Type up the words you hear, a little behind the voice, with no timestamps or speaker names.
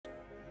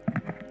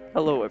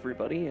Hello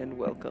everybody and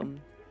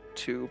welcome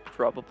to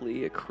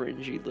probably a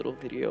cringy little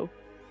video.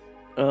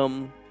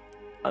 Um,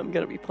 I'm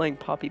gonna be playing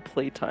Poppy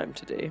Playtime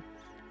today,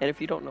 and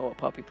if you don't know what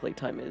Poppy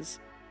Playtime is,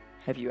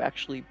 have you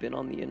actually been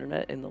on the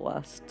internet in the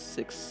last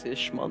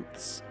 6-ish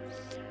months?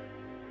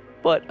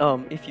 But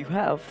if you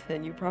have,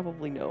 then you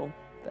probably know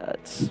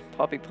that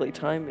Poppy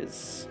Playtime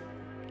is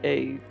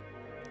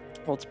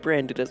well, it's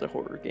branded as a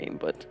horror game,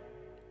 but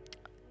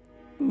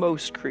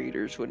most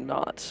creators would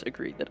not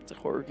agree that it's a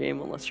horror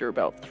game unless you're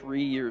about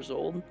 3 years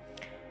old,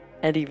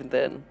 and even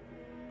then,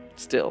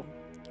 still,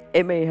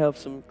 it may have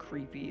some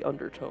creepy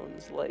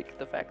undertones, like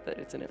the fact that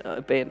it's in an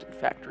abandoned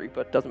factory,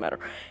 but doesn't matter.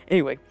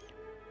 Anyway,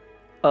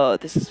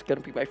 this is gonna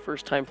be my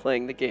first time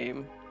playing the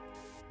game.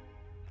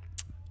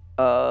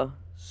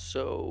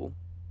 So,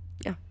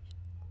 yeah,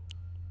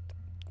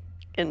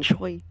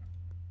 enjoy.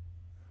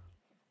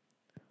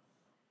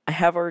 I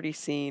have already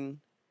seen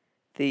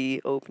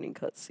the opening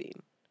cutscene,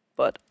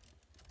 but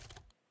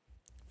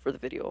for the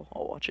video,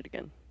 I'll watch it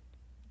again.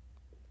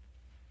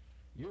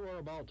 You are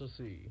about to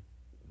see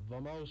the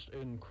most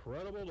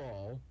incredible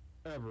doll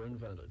ever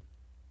invented.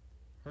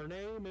 Her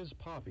name is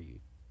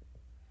Poppy,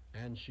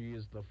 and she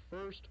is the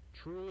first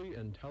truly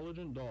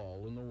intelligent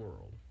doll in the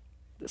world.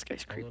 This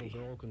guy's A little creepy.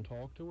 girl can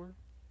talk to her.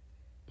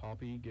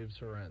 Poppy gives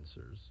her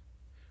answers.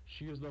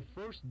 She is the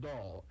first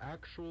doll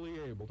actually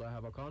able to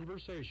have a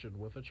conversation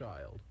with a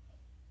child.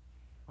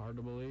 Hard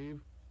to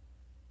believe?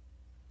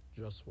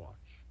 Just watch.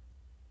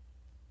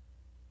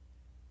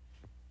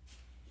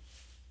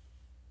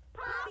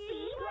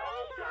 Poppy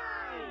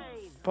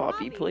Playtime!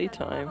 Poppy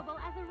Playtime. Is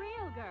as a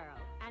real girl,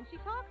 and she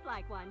talks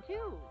like one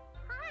too.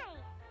 Hi,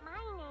 my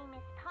name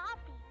is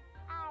Poppy.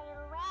 I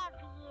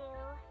love you.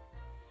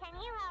 Can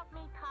you help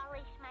me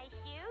polish my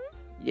shoes?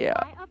 Yeah,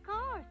 Why, of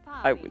course,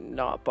 Poppy. I would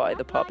not buy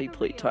the Just Poppy like a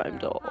real Playtime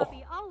girl, doll.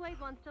 Poppy always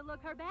wants to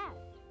look her best.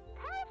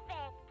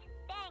 Perfect.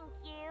 Thank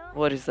you.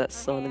 What is that Her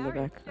sun in the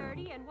hair is background?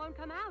 sturdy and won't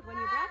come out when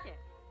you brush it,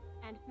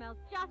 and smells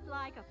just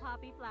like a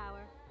poppy flower.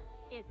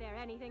 Is there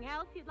anything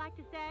else you'd like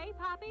to say,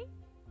 Poppy?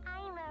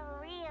 I'm a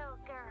real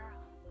girl.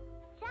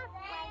 Just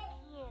like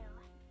you.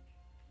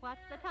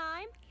 What's the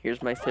time?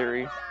 Here's my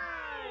theory.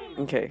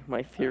 Okay,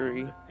 my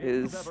theory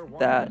is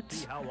that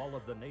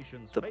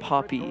the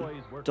Poppy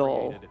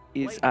doll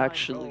is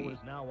actually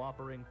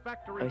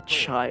a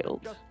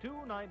child.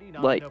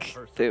 Like,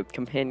 the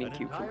companion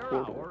cube from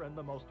Portal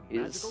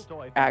is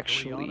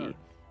actually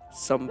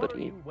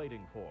somebody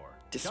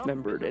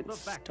dismembered and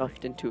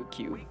stuffed into a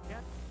cube.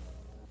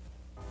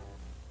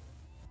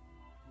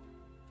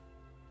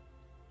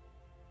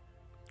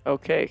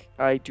 Okay,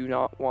 I do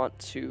not want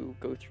to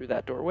go through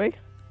that doorway.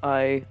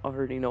 I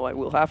already know I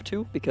will have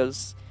to,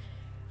 because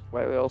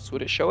why else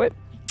would it show it?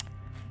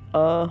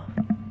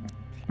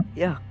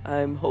 Yeah,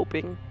 I'm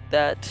hoping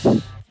that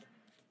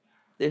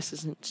this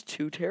isn't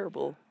too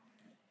terrible.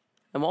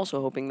 I'm also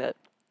hoping that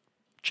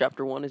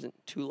chapter 1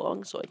 isn't too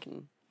long, so I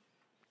can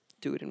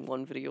do it in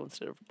one video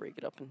instead of break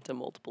it up into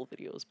multiple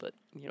videos, but,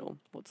 you know,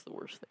 what's the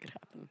worst that could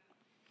happen?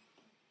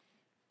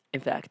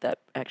 In fact, that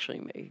actually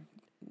may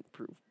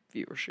improve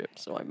viewership,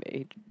 so I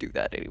may do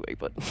that anyway,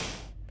 but...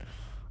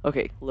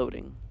 Okay,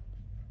 loading.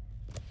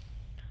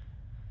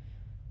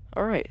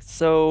 Alright,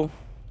 so...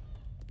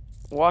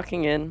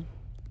 walking in,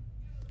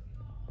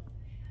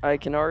 I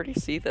can already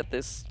see that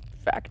this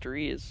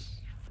factory is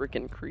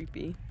freaking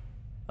creepy.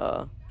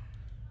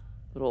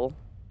 Little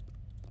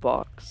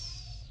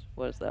box.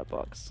 What does that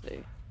box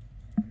say?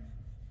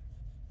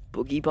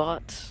 Boogie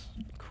Bot?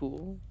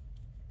 Cool.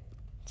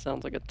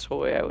 Sounds like a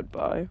toy I would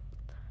buy.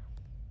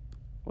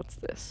 What's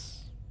this?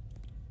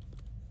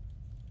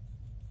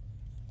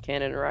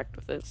 Can't interact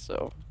with it,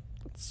 so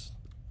let's...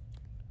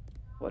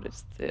 What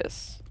is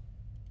this?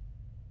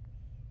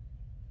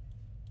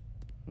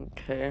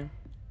 Okay.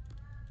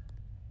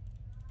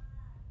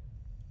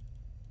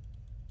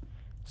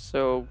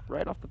 So,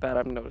 right off the bat,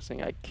 I'm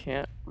noticing I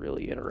can't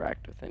really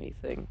interact with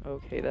anything.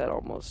 Okay, that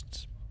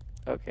almost...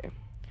 Okay.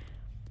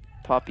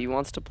 Poppy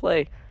wants to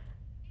play.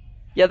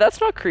 Yeah, that's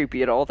not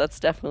creepy at all. That's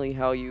definitely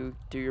how you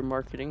do your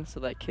marketing so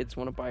that kids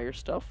want to buy your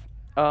stuff.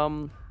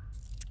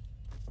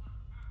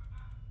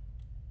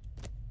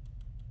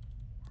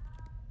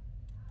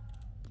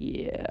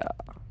 Yeah.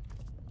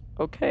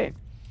 Okay.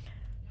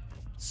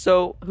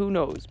 So, who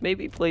knows?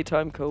 Maybe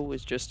Playtime Co.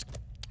 was just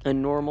a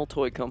normal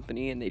toy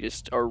company and they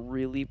just are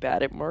really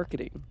bad at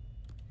marketing.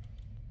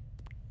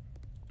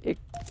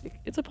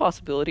 It's a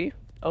possibility.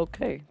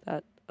 Okay,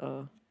 that,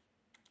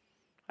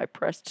 I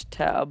pressed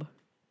tab.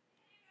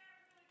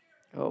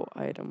 Oh,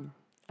 item.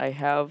 I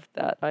have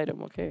that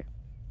item, okay.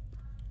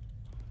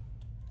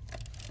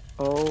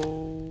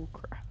 Oh,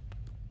 crap.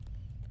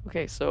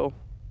 Okay, so...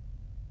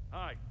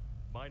 Hi,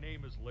 my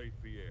name is Leif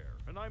Pierre,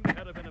 and I'm the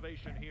head of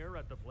innovation here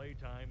at the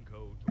Playtime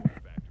Co. Toy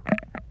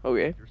Factory.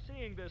 Okay. If you're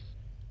seeing this,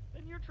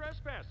 then you're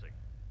trespassing.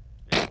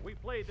 Yeah, we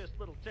play this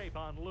little tape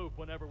on loop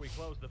whenever we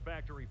close the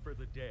factory for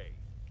the day.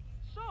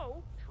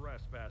 So,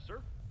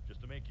 trespasser,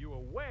 just to make you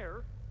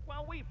aware,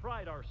 while we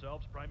pride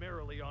ourselves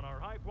primarily on our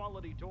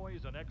high-quality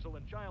toys and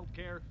excellent child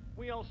care,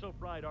 we also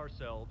pride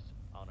ourselves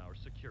on our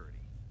security.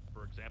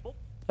 For example,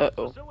 This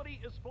Uh-oh.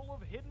 facility is full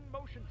of hidden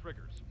motion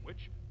triggers,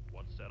 which,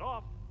 once set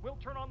off, will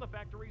turn on the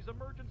factory's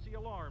emergency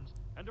alarms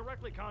and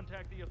directly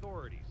contact the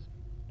authorities.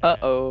 And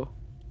Uh-oh.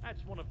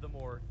 that's one of the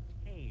more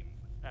tame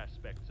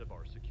aspects of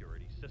our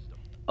security system.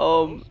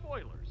 No Um,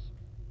 spoilers.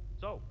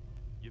 So,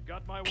 you've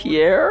got my warning.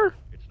 Pierre?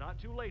 It's not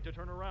too late to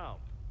turn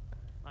around.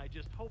 I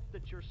just hope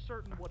that you're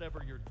certain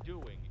whatever you're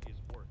doing is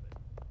worth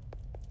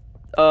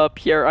it.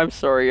 Pierre, I'm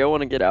sorry. I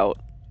want to get out.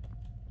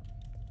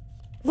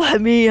 Let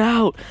me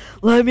out!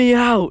 Let me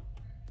out!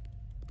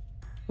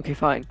 Okay,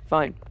 fine,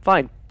 fine,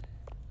 fine.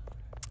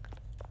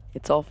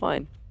 It's all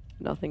fine.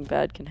 Nothing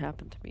bad can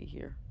happen to me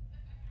here.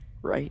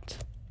 Right?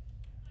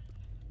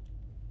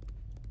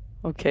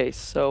 Okay,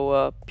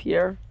 so,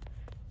 Pierre,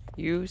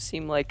 you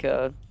seem like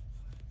a...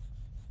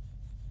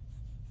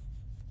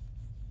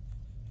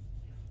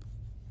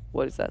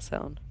 What is that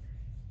sound?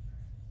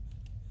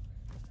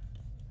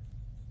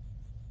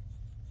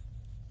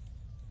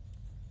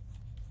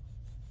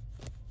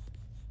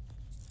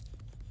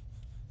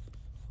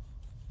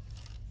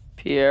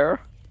 Pierre?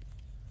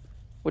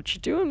 What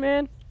you doing,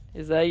 man?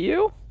 Is that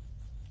you?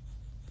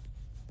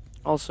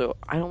 Also,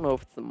 I don't know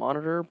if it's the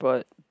monitor,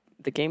 but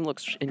the game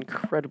looks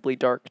incredibly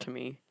dark to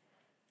me.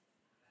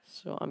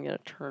 So I'm gonna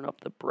turn up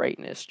the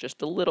brightness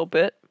just a little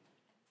bit.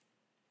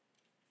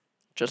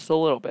 Just a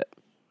little bit.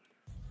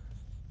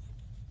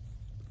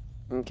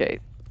 Okay.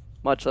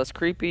 Much less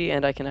creepy,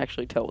 and I can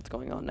actually tell what's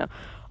going on now.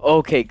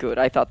 Okay, good.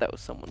 I thought that was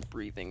someone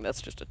breathing.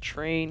 That's just a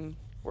train.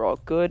 We're all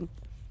good.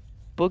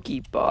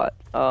 Boogie Bot.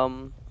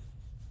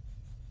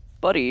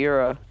 Buddy, you're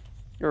a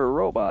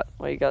robot.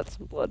 Well, you got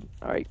some blood.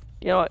 Alright.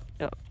 You know what?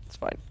 No, it's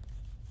fine.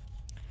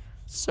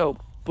 So,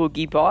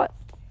 Boogie Bot,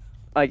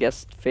 I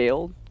guess,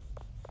 failed.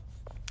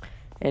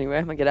 Anyway,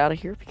 I'm gonna get out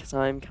of here because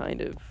I'm kind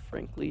of,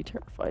 frankly,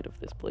 terrified of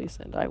this place,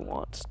 and I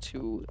want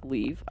to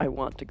leave. I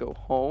want to go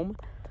home.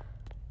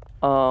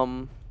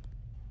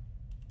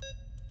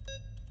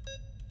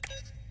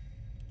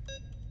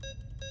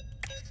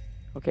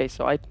 Okay,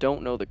 so I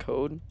don't know the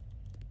code.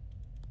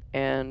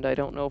 And I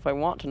don't know if I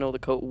want to know the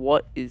code.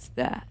 What is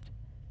that?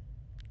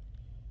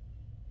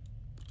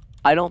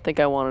 I don't think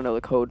I want to know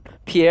the code.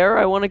 Pierre,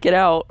 I want to get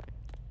out.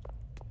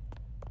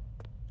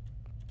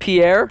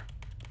 Pierre?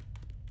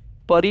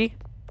 Buddy?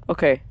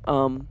 Okay,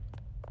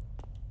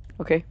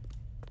 okay.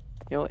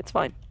 You know, it's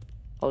fine.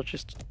 I'll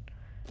just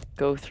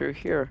go through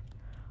here.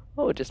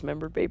 Oh, a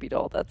dismembered baby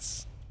doll.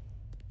 That's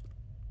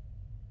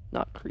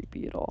not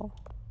creepy at all.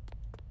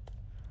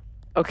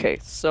 Okay,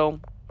 so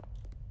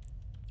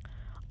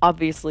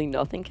obviously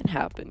nothing can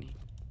happen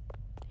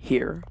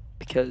here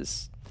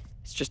because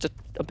it's just an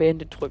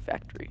abandoned toy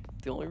factory.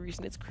 The only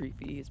reason it's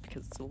creepy is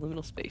because it's a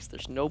liminal space.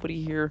 There's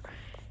nobody here.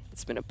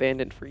 It's been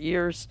abandoned for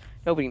years.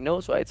 Nobody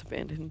knows why it's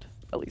abandoned.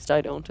 At least I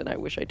don't, and I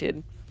wish I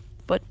did.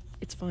 But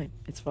it's fine.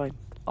 It's fine.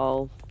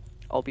 I'll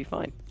be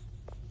fine.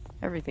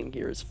 Everything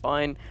here is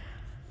fine.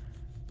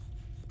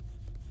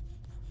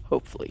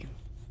 Hopefully.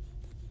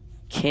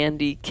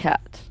 Candy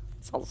cat.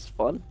 Sounds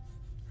fun.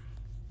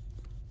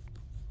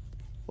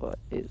 What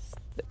is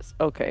this?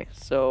 Okay,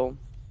 so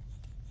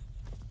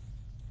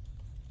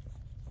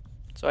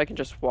I can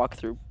just walk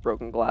through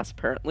broken glass,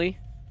 apparently.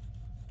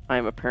 I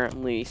am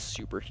apparently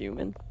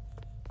superhuman.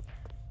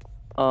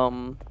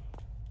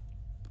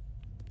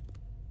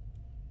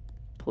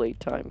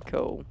 Playtime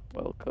Co.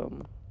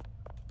 Welcome.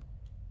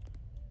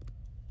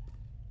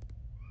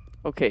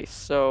 Okay,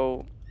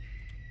 so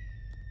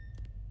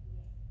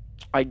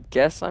I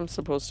guess I'm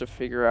supposed to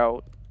figure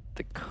out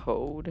the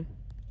code.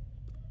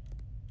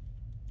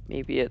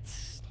 Maybe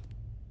it's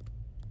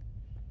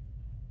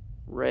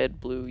red,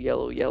 blue,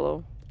 yellow,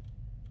 yellow.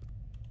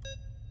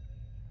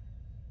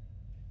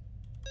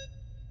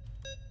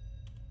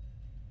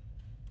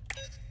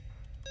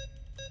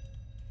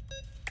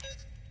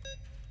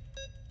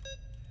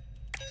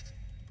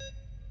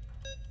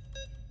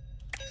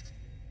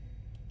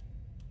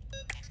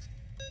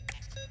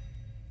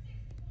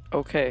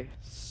 Okay,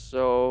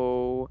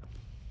 so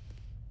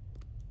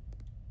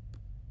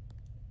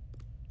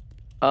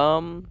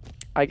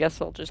I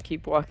guess I'll just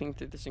keep walking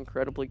through this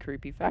incredibly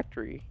creepy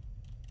factory.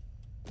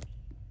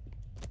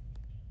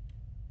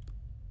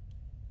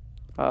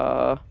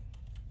 I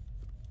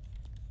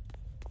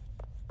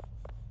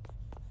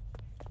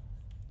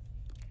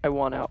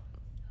want out.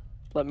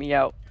 Let me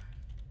out.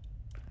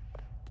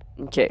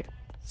 Okay.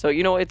 So,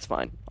 you know, it's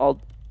fine. I'll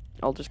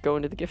just go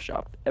into the gift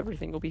shop.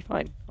 Everything will be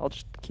fine. I'll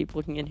just keep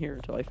looking in here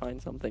until I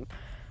find something.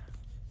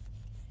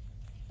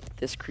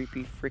 This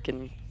creepy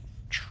freaking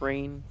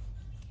train.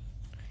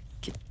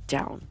 Get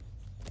down.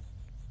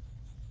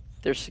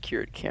 There's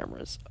secured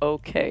cameras.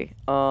 Okay.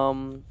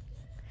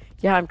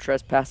 Yeah, I'm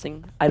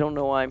trespassing. I don't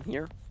know why I'm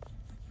here.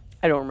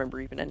 I don't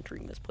remember even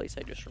entering this place.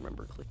 I just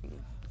remember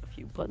clicking a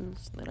few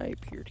buttons and then I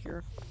appeared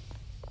here.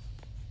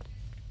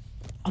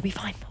 I'll be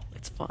fine though.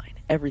 It's fine.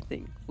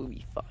 Everything will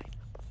be fine.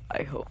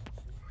 I hope.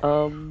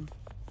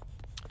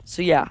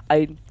 So yeah,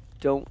 I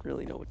don't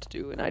really know what to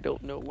do and I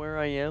don't know where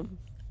I am.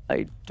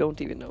 I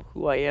don't even know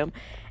who I am.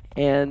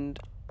 And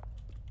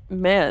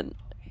man,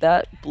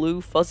 that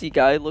blue fuzzy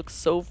guy looks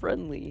so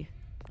friendly.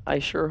 I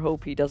sure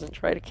hope he doesn't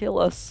try to kill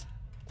us.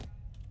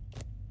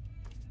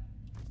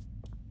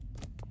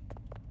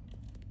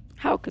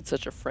 How could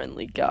such a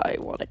friendly guy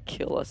want to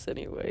kill us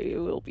anyway?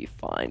 We'll be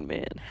fine,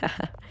 man.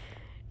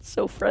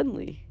 So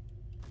friendly.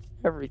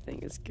 Everything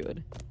is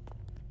good.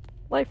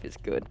 Life is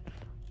good.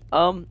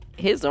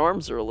 His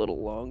arms are a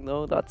little long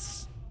though.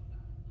 That's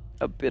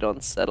a bit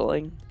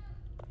unsettling.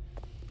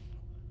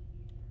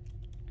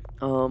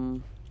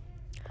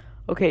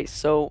 Okay,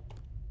 so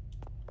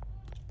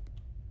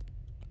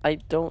I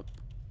don't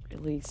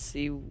really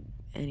see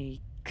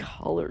any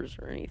colors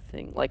or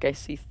anything. Like, I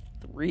see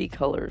 3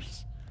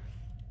 colors.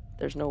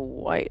 There's no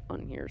white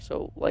on here,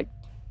 so, like,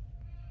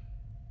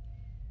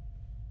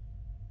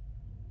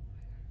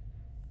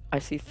 I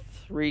see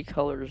 3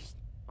 colors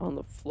on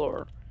the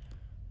floor.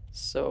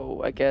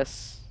 So, I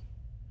guess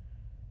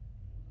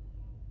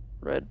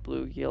red,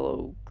 blue,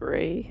 yellow,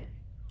 gray.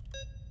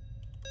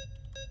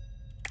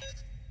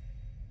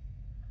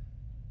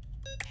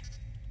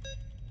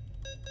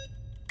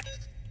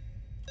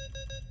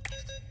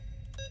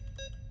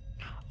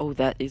 Oh,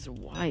 that is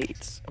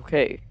white.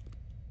 Okay.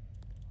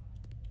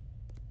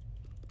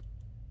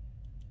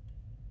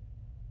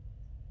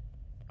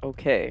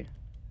 Okay.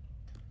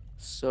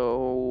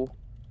 So,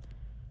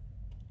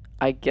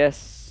 I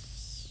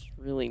guess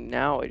really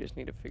now I just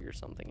need to figure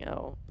something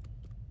out.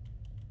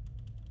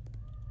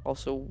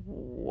 Also,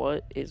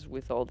 what is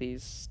with all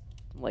these,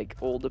 like,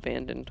 old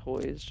abandoned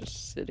toys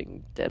just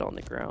sitting dead on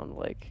the ground?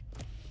 Like,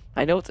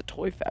 I know it's a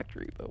toy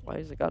factory, but why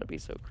has it gotta be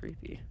so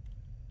creepy?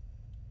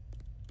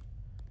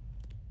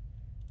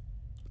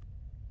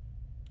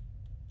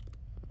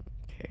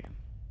 Okay.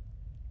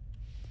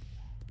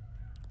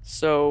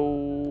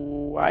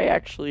 So, I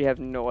actually have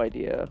no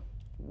idea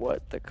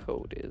what the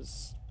code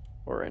is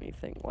or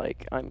anything.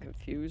 Like, I'm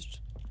confused.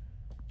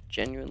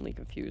 Genuinely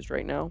confused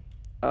right now.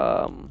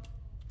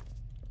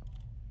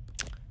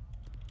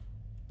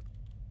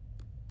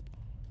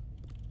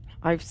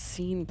 I've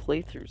seen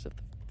playthroughs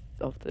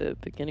of the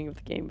beginning of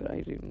the game, but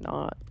I do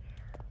not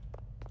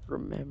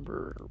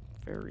remember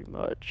very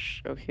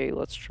much. Okay,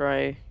 let's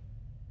try.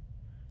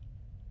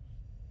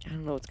 I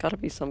don't know, it's gotta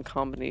be some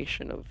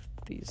combination of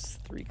these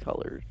 3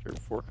 colors, or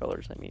 4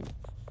 colors, I mean.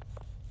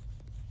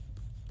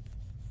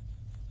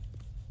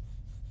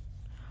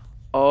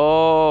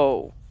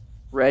 Oh!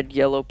 Red,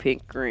 yellow,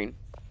 pink, green.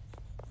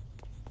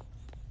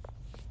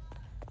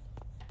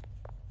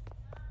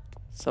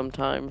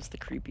 Sometimes the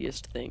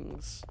creepiest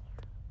things.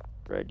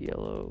 Red,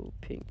 yellow,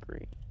 pink,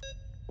 green.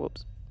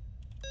 Whoops.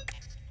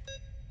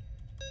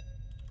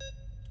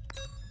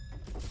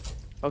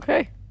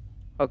 Okay.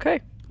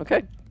 Okay.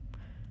 Okay.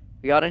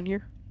 We got in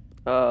here.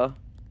 A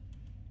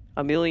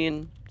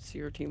million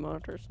CRT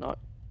monitors. Not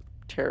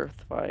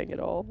terrifying at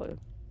all.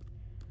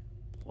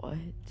 What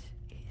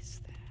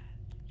is that?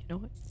 You know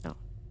what? No.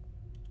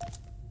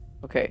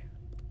 Okay.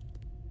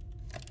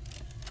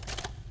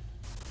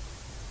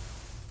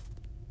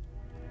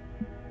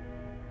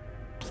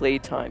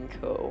 Playtime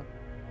Co.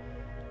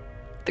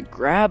 The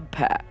grab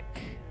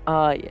pack.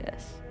 Ah,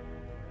 yes.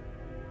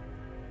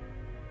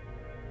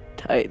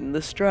 Tighten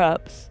the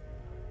straps.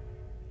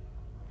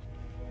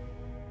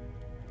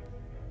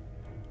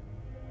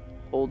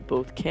 Hold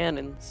both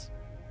cannons.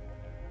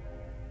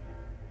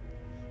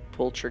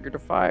 Pull trigger to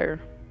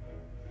fire.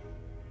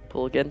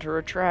 Pull again to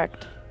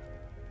retract.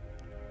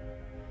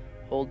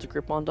 Hold to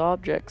grip onto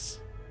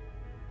objects.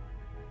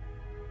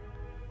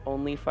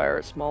 Only fire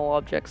at small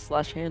objects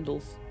 /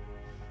 handles.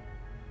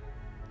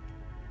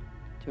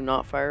 Do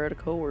not fire at a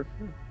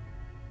coworker.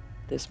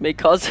 This may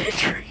cause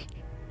injury.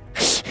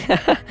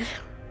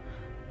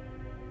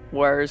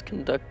 Wire is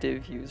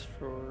conductive, used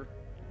for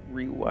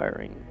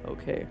rewiring.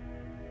 Okay.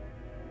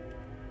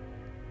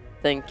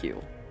 Thank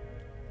you.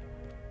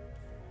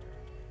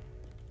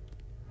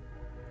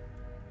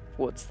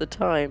 What's the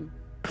time?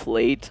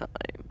 Playtime.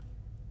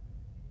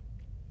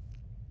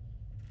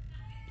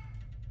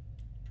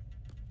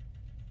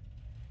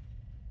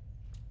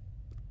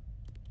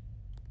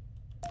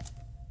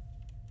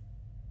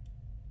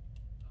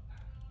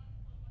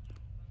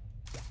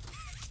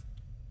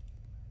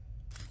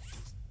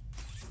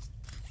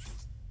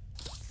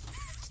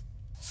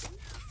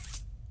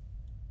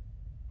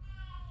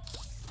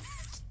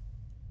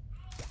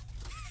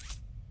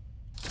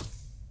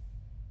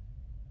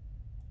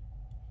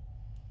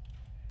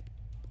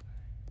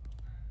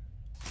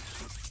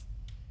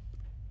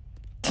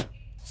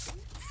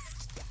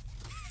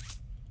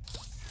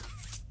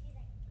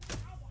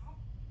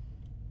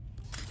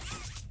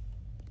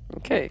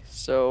 Okay,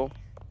 so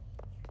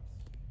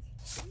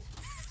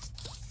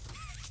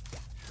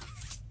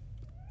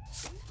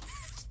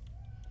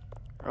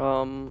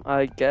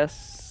I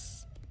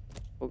guess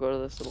we'll go to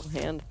this little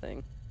hand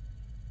thing.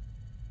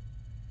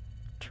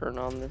 Turn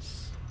on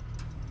this.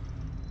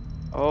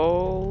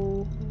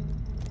 Oh,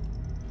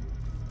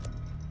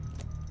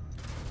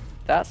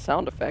 that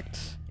sound effect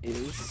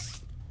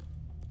is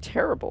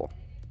terrible.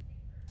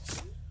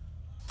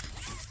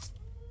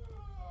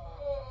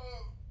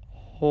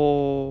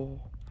 Oh,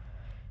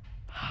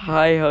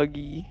 hi,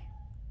 Huggy.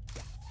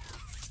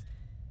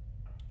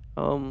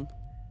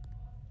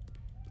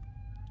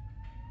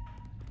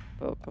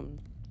 Welcome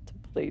to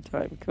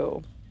Playtime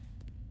Co.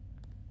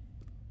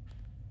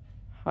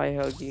 Hi,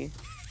 Huggy.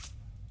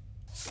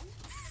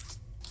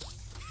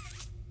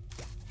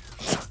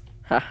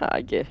 Haha,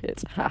 I get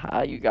hit.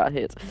 Haha, you got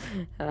hit.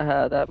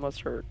 Haha, that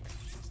must hurt.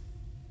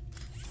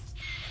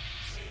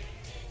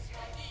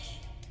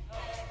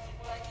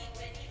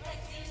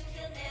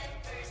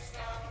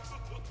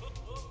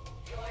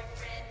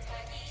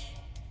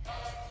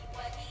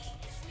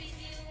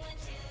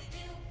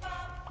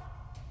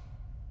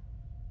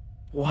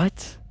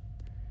 What?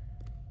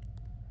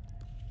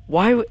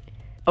 Why would...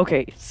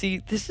 Okay, see,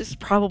 this is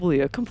probably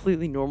a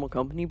completely normal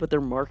company, but their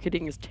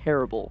marketing is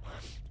terrible.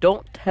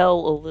 Don't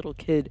tell a little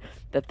kid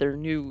that their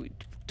new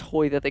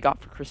toy that they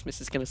got for Christmas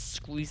is gonna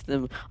squeeze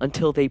them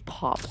until they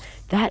pop.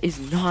 That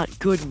is not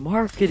good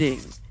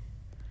marketing.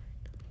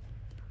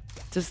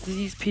 Does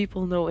these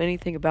people know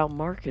anything about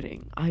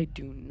marketing? I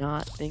do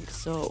not think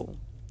so.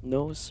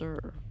 No,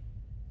 sir.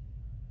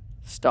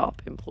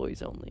 Stop,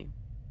 employees only.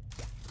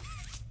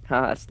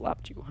 Ha, I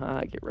slapped you.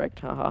 Ha, get wrecked.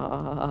 Ha ha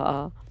ha ha ha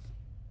ha.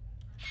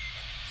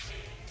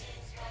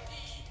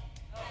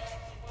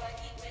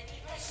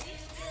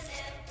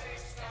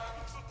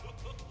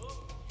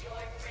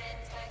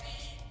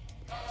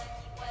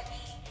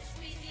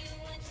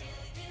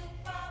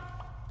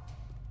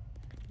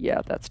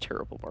 Yeah, that's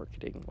terrible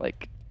marketing.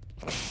 Like,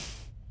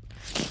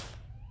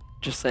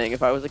 just saying,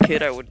 if I was a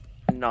kid, I would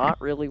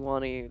not really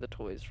want any of the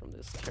toys from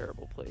this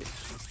terrible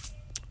place.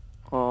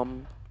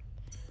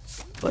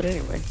 But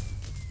anyway.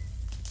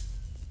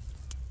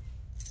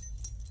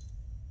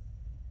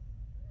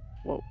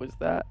 What was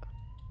that?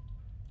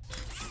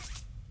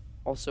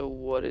 Also,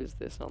 what is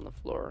this on the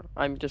floor?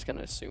 I'm just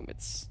gonna assume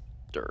it's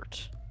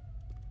dirt.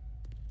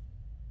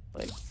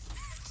 Like,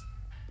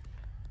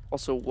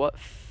 also, what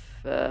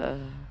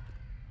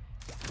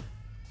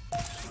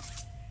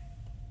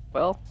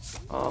well,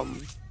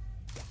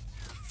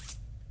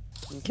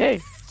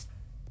 okay.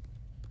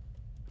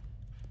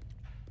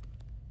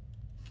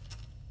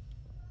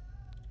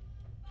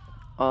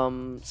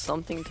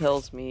 Something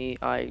tells me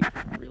I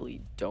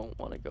really don't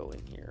want to go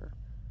in here.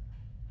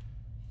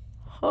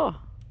 Huh.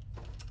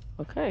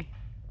 Okay.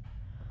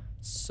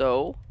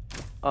 So,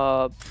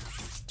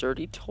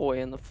 dirty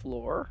toy on the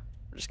floor.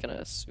 We're just gonna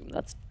assume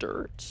that's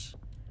dirt.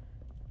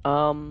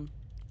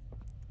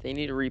 They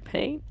need to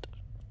repaint.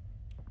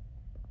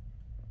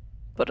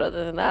 But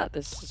other than that,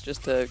 this is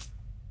just a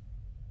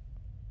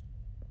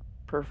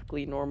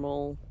perfectly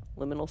normal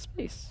liminal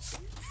space.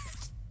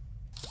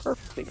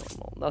 Perfectly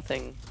normal.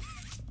 Nothing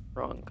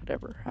wrong could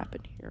ever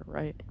happen here,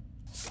 right?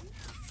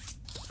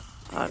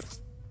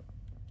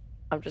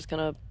 I'm just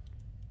gonna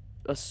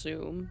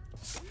assume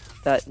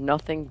that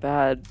nothing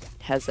bad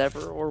has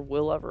ever or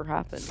will ever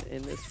happen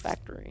in this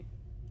factory.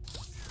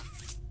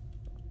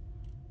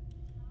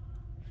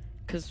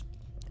 Because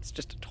it's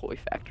just a toy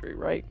factory,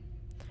 right?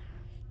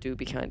 Do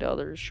be kind to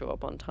others, show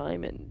up on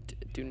time, and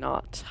do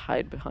not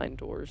hide behind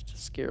doors to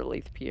scare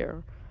Lathe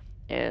Pierre.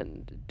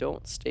 And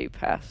don't stay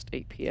past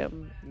 8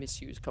 p.m.,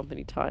 misuse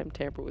company time,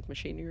 tamper with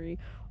machinery,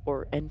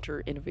 or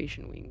enter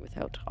Innovation Wing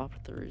without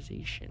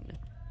authorization.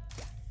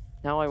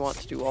 Now I want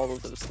to do all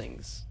of those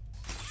things.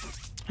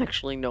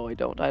 Actually, no, I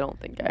don't. I don't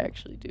think I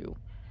actually do.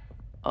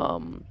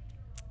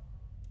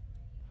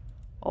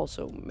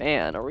 Also,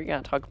 man, are we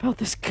gonna talk about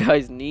this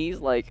guy's knees?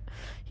 Like,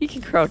 he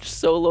can crouch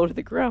so low to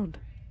the ground.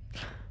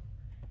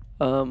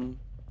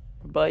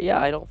 But yeah,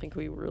 I don't think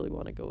we really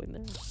want to go in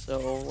there.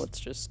 So let's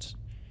just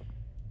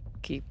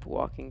keep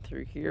walking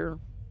through here.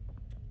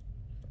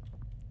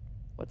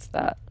 What's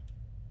that?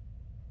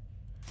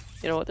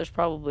 You know what? There's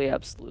probably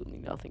absolutely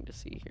nothing to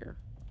see here.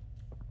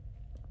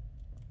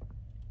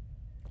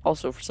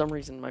 Also, for some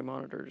reason, my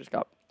monitor just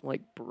got,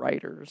 like,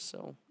 brighter,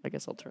 so I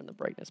guess I'll turn the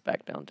brightness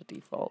back down to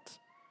default.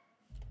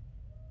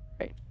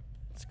 Right.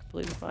 It's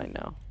completely fine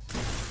now.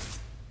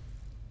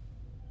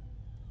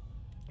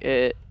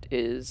 It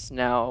is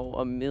now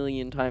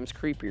 1,000,000 times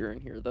creepier in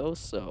here, though,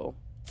 so...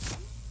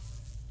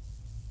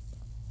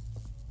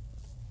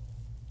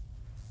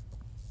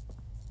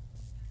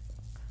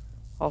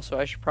 Also,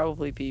 I should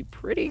probably be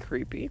pretty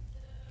creepy.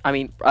 I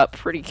mean,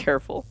 pretty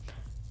careful.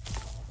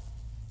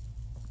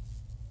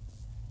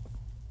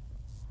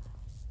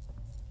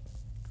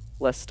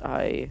 Lest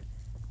I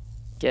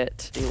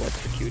get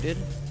electrocuted.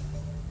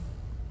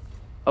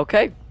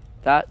 Okay,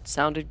 that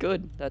sounded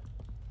good.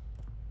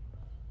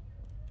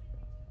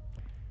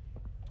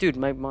 Dude,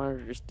 my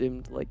monitor just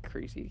dimmed like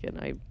crazy again.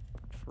 I,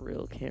 for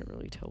real, can't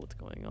really tell what's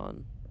going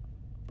on.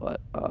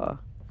 But,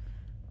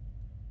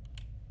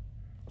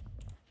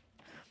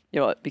 you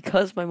know what?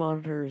 Because my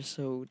monitor is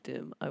so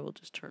dim, I will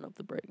just turn up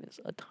the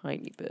brightness a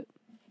tiny bit.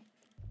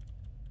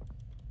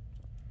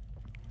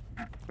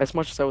 As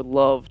much as I would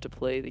love to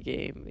play the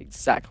game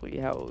exactly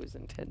how it was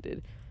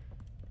intended,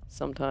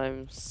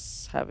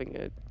 sometimes having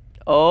a...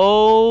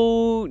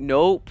 Oh,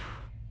 nope.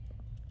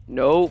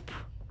 Nope.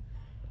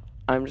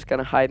 I'm just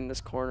gonna hide in this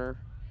corner.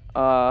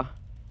 Oh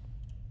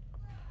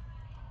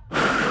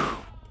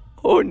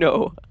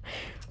no.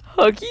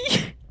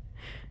 Huggy?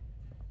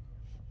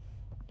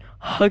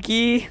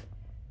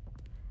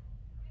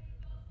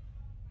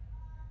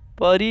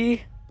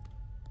 Buddy?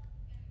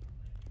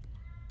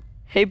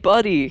 Hey,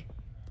 buddy.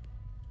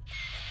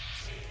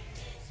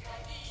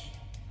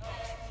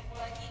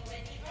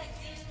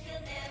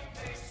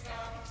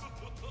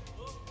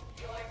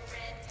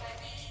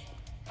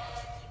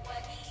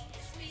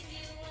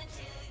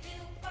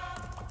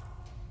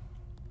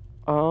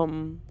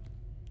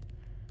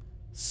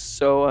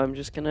 So I'm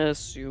just gonna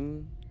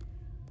assume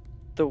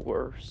the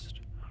worst.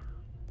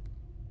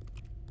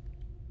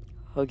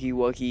 Huggy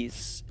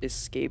Wuggies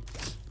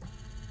escaped,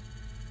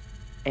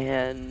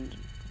 and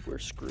we're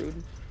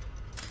screwed.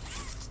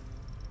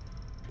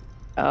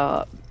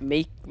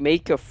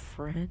 Make a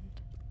friend?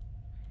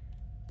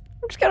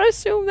 I'm just gonna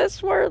assume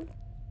that's where,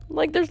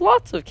 like, there's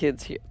lots of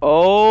kids here.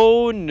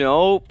 Oh,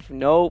 nope,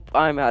 nope,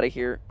 I'm out of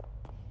here.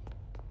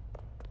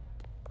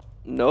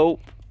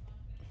 Nope.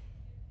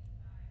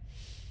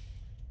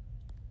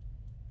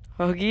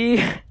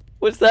 Huggy,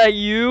 was that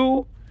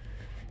you?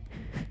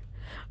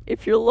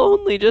 If you're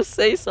lonely, just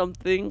say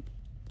something.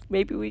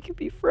 Maybe we can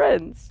be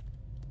friends.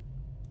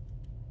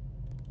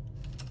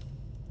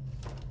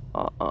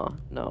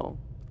 No.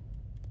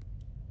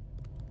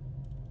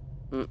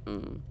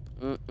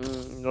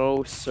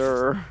 No,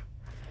 sir.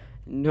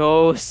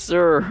 No,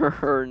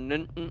 sir.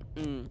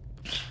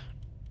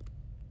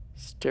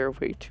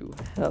 Stairway to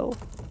hell.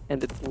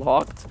 And it's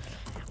locked.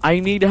 I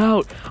need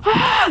out.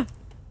 Ah!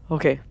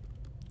 Okay.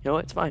 You know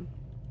what? It's fine.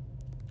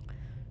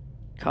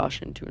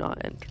 Caution, do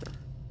not enter.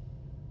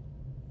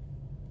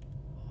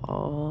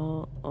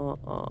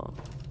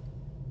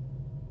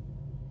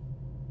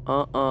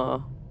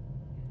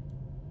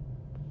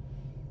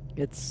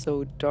 It's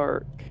so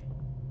dark.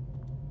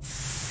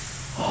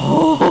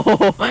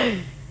 Oh!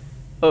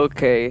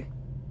 Okay.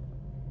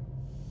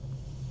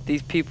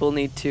 These people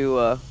need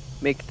to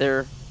make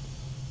their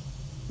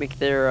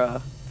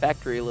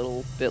factory a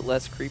little bit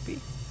less creepy.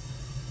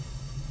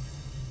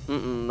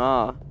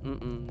 Nah.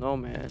 No,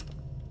 man.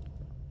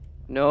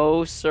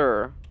 No,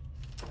 sir.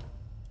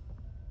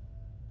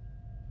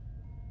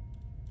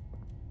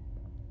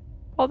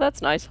 Oh,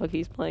 that's nice.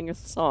 Huggy's playing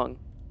us a song.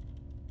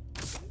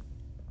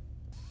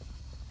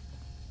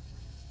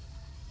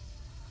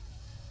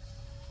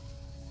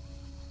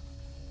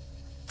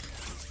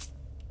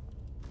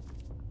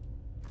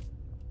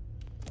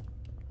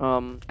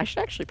 I should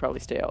actually probably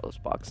stay out of those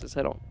boxes.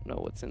 I don't know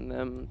what's in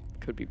them.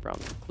 Could be brown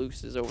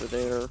recluses over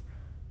there.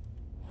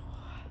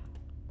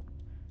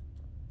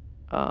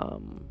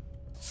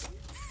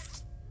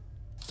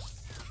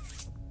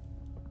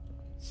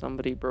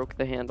 Somebody broke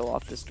the handle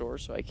off this door,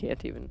 so I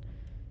can't even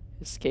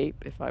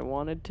escape if I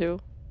wanted to.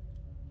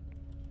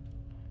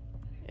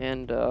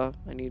 And, I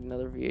need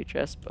another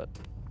VHS, but,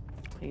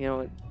 you know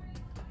what?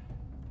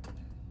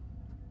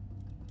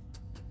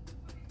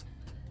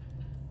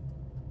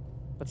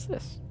 What's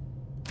this?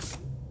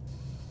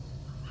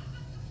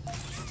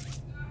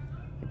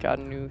 I got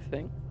a new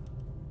thing.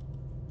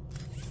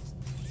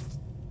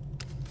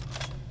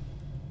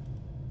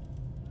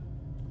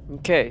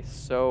 Okay,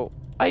 so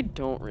I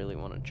don't really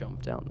want to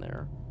jump down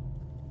there.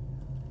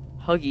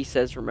 Huggy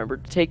says remember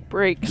to take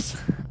breaks.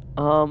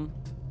 Okay,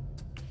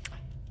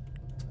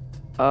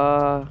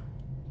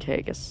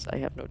 I guess I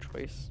have no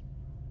choice.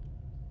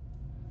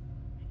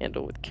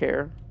 Handle with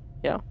care.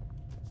 Yeah.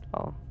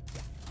 I'll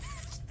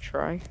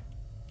try.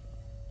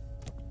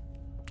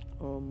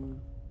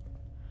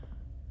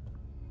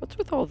 What's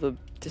with all the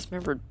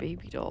dismembered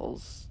baby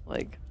dolls?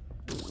 Like,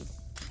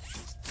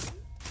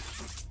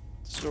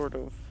 sort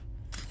of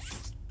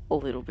a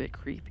little bit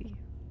creepy.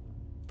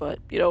 But,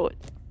 you know what?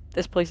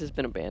 This place has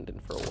been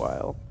abandoned for a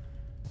while.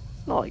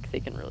 It's not like they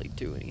can really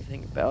do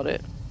anything about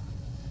it.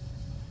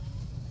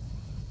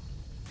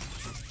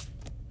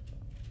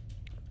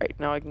 Right,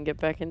 now I can get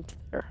back into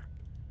there.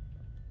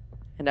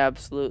 And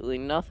absolutely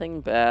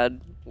nothing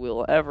bad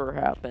will ever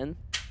happen.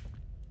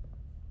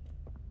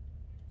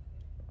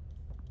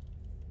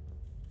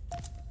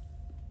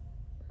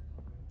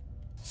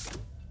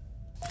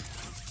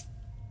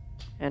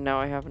 And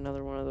now I have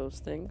another one of those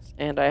things.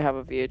 And I have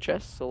a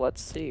VHS, so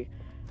let's see.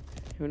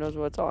 Who knows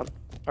what's on?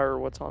 Or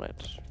what's on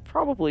it?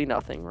 Probably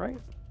nothing, right?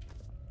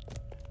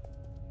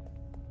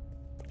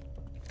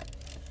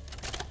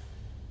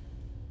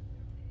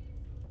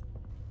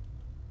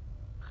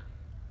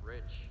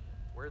 Rich,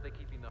 where are they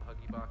keeping the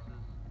Huggy boxes?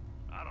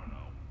 I don't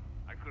know.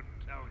 I couldn't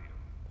tell you.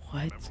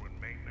 What? Remember when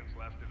maintenance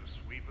left it a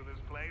sweep of this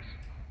place?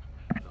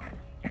 No.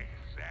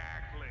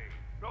 Exactly.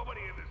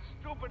 Nobody in this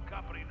stupid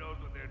company knows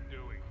what they're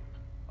doing.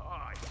 Oh,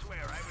 I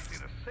swear, I haven't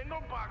seen a single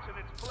box in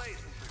its place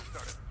since they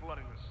started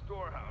flooding the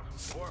storehouse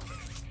with orphan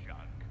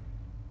junk.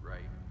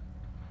 Right.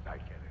 I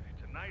get it.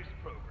 It's a nice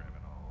program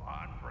and all,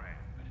 on brand.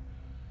 But,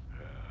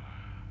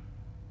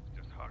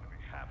 it's just hard to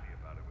be happy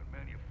about it when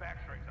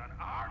manufacturing's on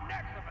our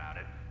necks about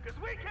it, because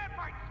we can't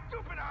find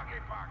stupid Huggy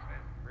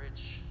boxes.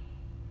 Rich.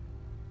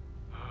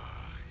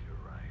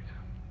 You're right.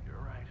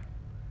 You're right.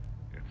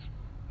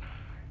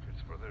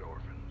 It's for the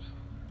orphans.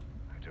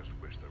 I just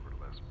wish there were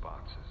less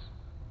boxes.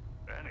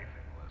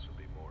 Anything less would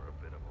be more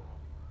habitable.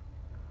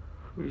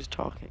 Who's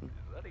talking?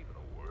 Is that even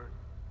a word?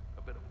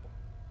 Habitable.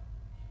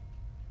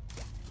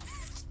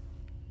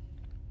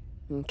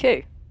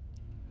 Okay.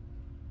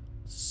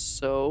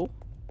 So,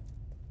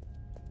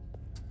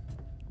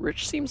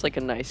 Rich seems like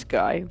a nice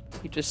guy.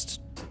 He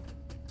just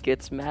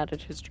gets mad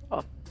at his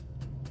job.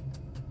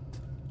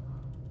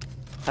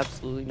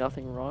 Absolutely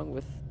nothing wrong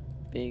with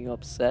being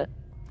upset.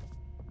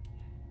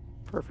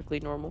 Perfectly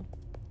normal.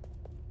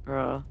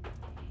 Uh,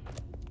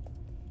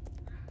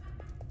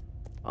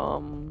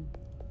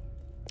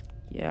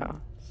 yeah,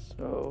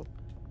 so...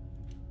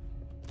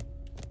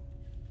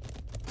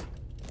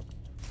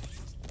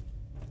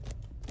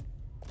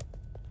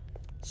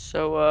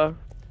 So,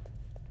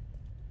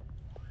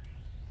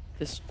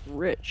 this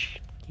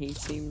Rich, he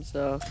seems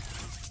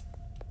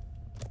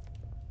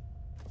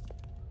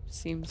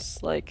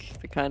like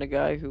the kind of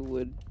guy who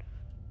would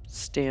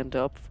stand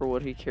up for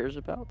what he cares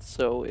about.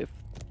 So if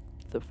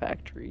the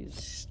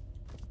factory's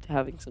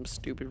having some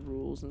stupid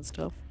rules and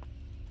stuff,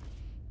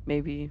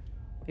 maybe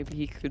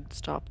he could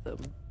stop them.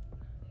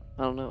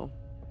 I don't know.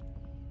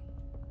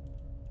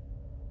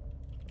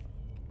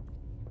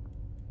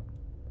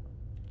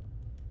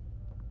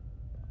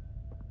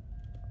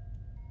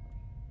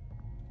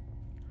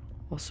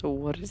 Also,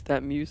 what is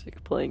that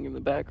music playing in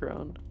the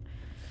background?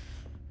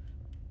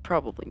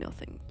 Probably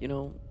nothing, you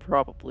know?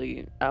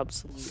 Probably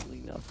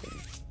absolutely nothing.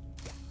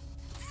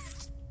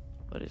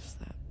 What is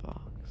that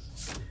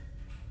box?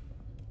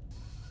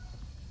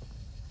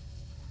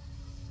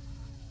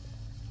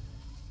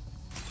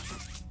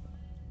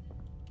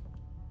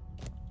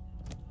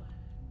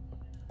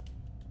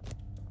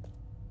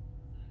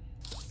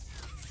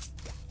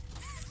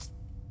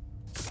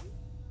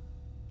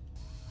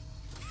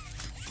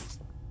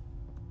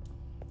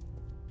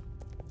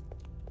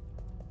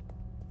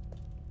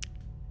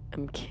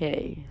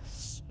 Okay,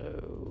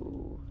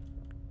 so...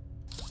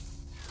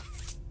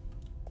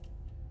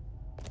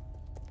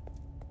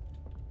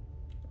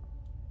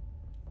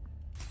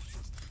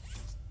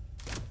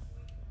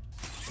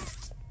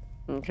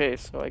 Okay,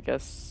 so I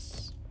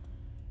guess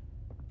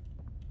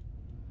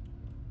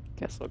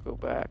I'll go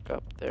back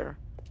up there.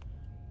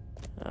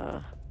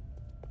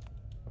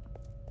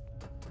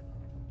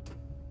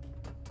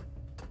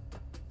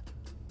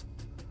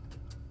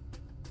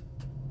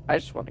 I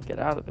just want to get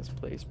out of this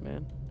place,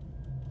 man.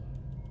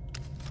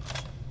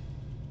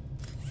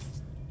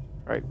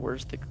 Alright,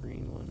 where's the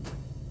green one?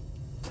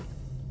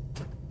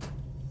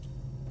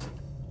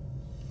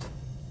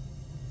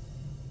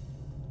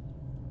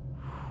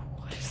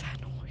 What is that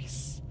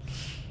noise?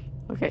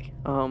 Okay,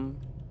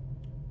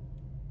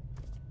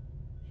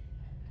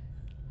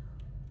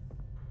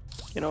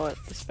 you know what?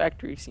 This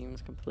factory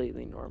seems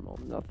completely normal.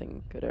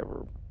 Nothing could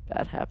ever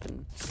bad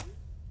happen.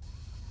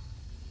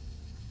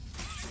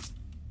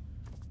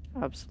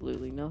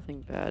 Absolutely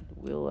nothing bad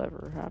will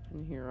ever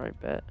happen here, I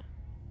bet.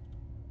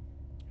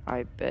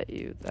 I bet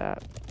you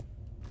that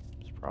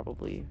is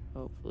probably,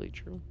 hopefully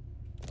true.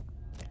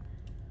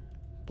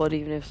 But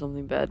even if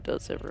something bad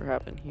does ever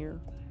happen here,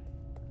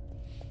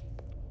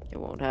 it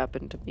won't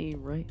happen to me,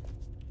 right?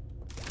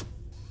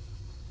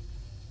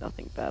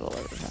 Nothing bad will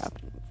ever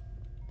happen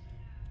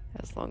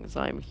as long as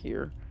I'm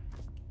here,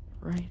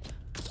 right?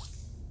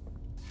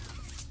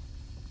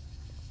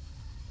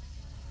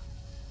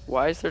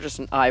 Why is there just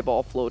an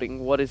eyeball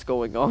floating? What is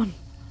going on?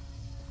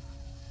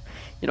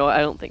 You know, I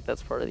don't think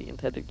that's part of the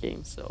intended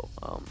game, so,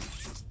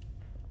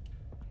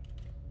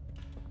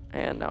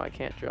 and now I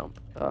can't jump.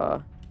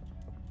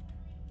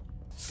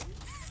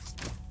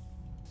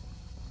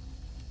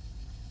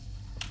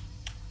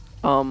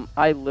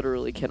 I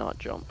literally cannot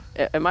jump.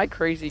 Am I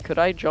crazy? Could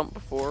I jump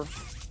before?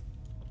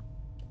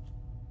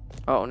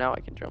 Oh, now I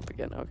can jump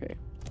again. Okay.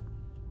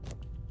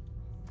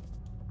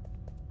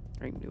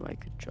 I knew I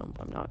could jump.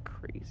 I'm not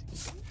crazy.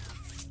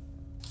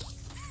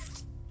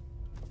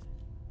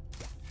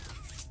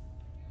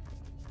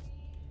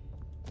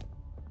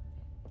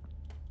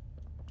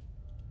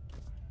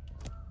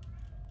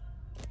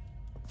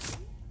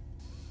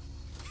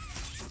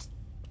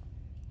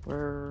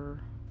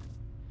 Where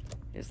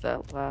is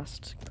that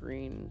last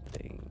green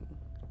thing?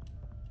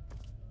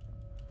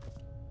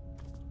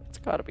 It's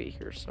gotta be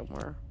here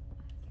somewhere.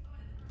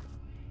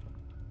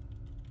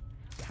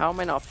 How am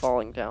I not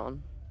falling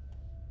down?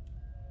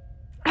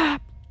 Ah!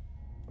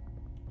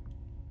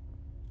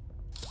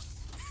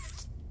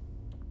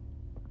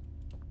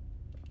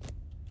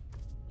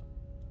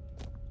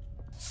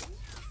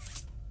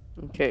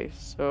 Okay,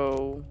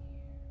 so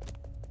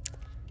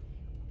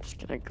I'm just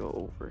gonna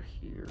go over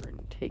here and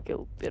take a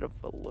bit of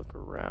a look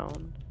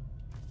around.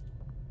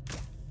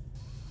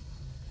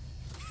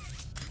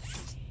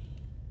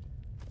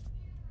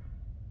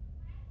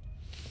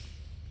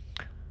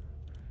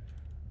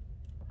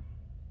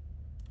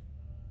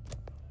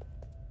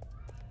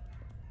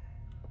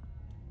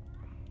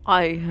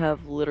 I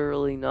have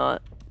literally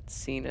not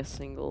seen a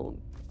single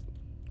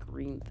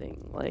green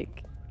thing.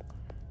 Like,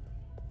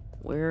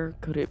 where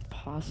could it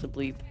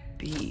possibly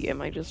be?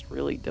 Am I just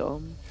really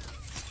dumb?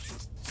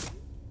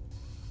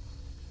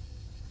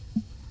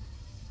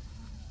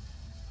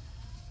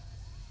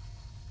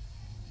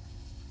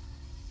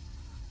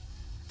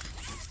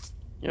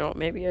 You know,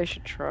 maybe I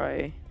should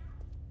try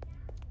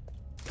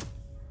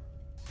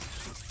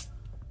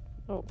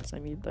Oh, because I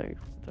need the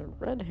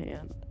red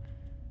hand.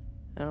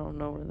 I don't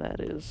know where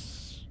that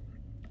is.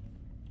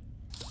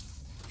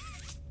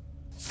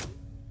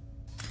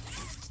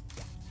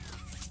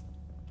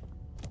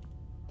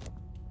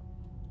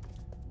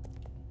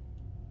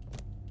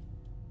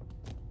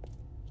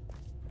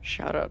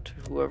 Shout out to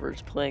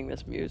whoever's playing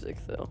this music,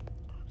 though.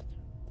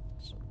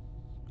 It's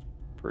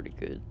pretty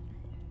good.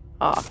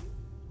 Ah.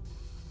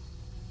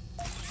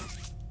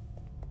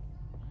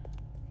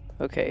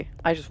 Okay,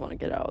 I just want to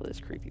get out of this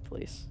creepy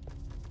place.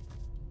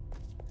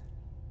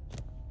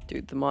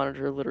 Dude, the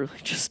monitor literally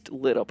just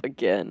lit up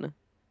again.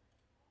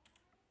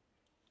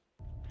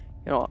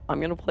 You know,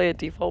 I'm gonna play at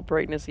default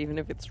brightness even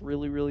if it's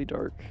really, really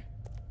dark.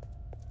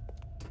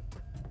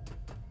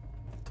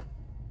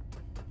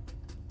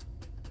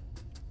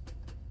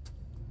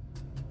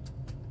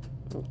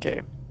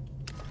 Okay.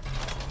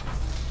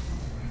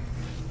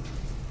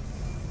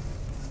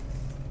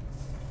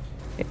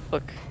 Hey,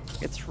 look,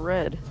 it's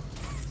red.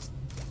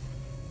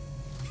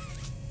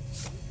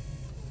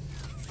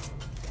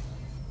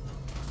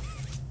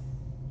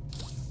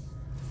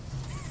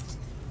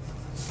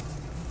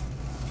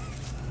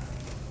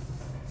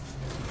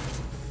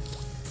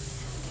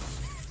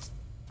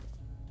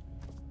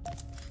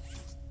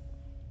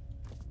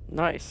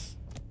 Nice.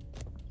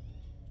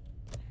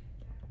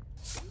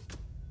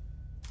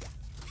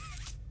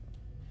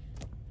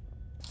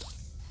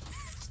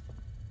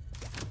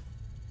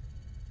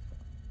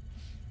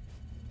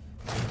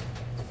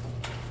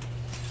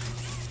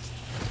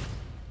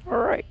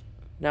 Alright,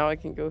 now I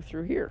can go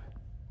through here.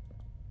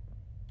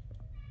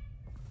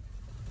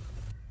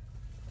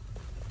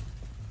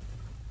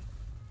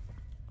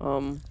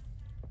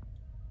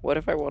 What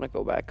if I want to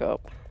go back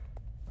up?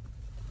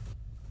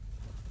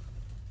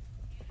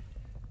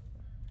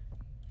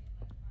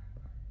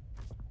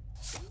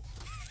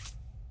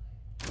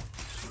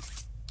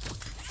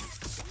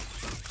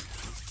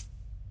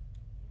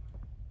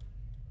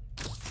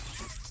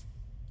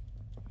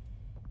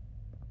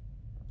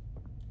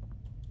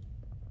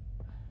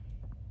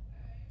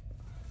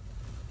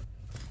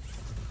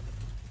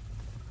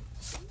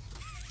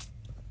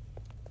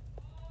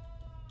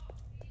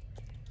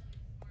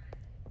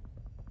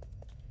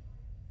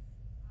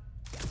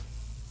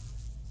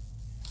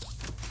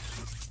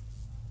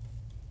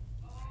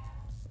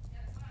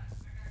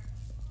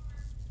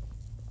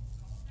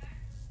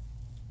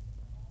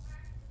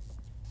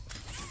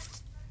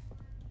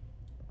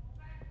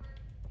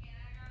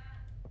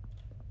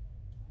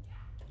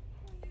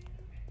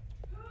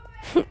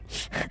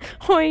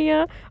 Oh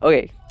yeah.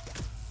 Okay.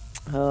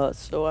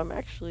 So I'm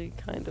actually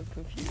kind of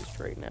confused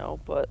right now,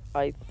 but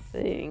I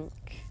think...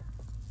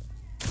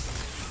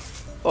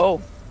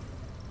 Oh.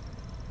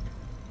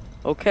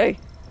 Okay.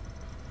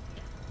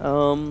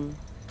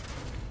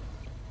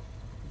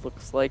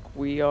 Looks like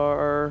we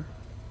are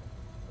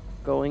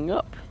going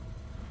up,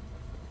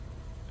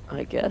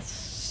 I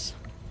guess.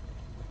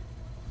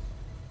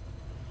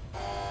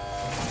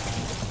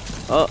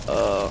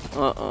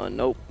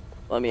 Nope.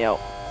 Let me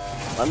out.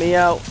 Let me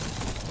out.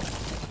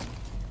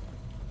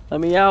 Let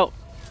me out.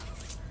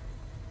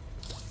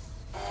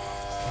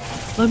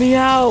 Let me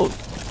out.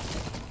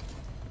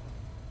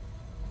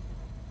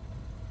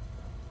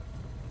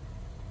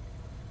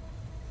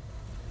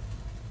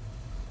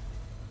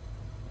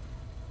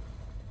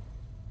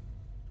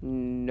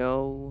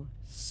 No,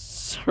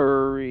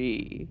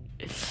 sorry.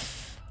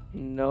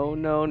 No,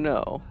 no,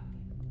 no.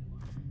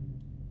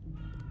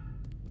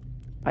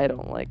 I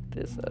don't like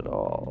this at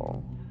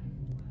all.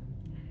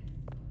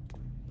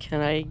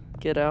 Can I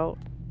get out?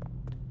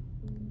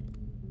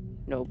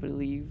 Nobody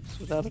leaves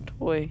without a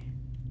toy.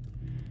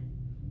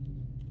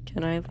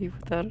 Can I leave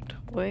without a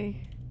toy?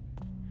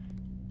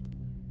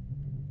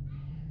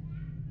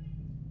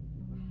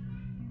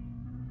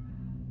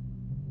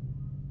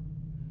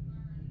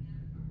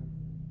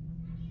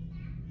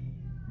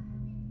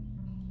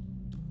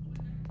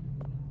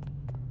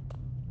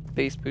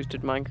 Bass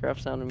boosted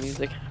Minecraft sound and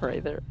music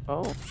right there.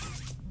 Oh.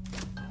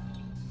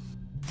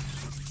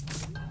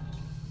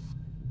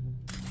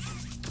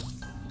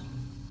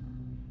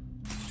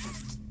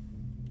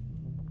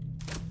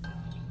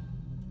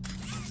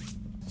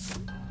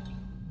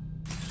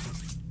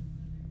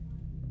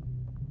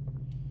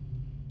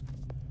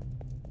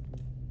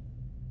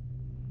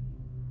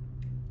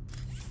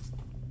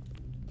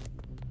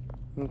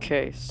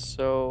 Okay,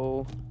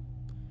 so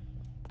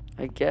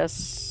I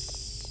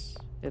guess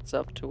it's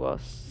up to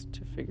us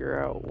to figure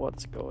out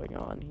what's going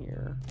on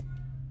here.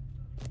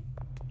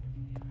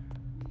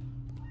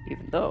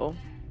 Even though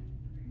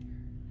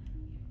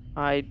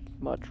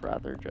I'd much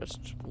rather just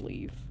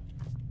leave.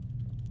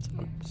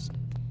 Sounds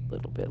a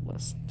little bit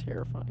less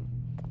terrifying.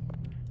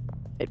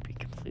 I'd be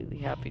completely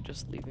happy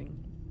just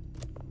leaving.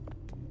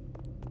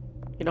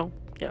 You know?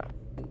 Yeah.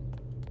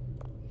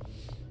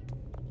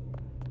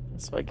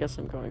 So I guess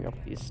I'm going up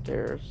these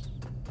stairs.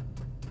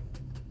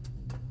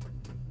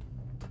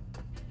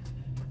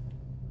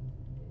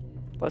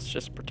 Let's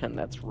just pretend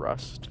that's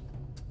rust.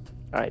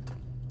 I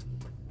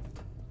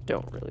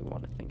don't really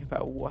want to think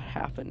about what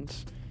happened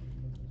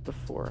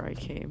before I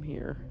came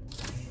here.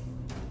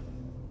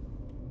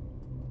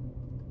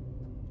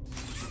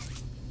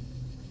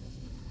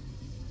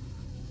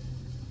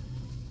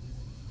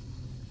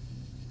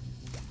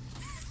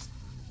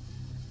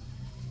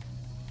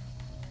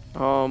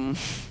 Um.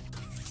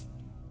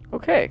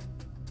 Okay.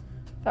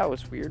 That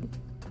was weird.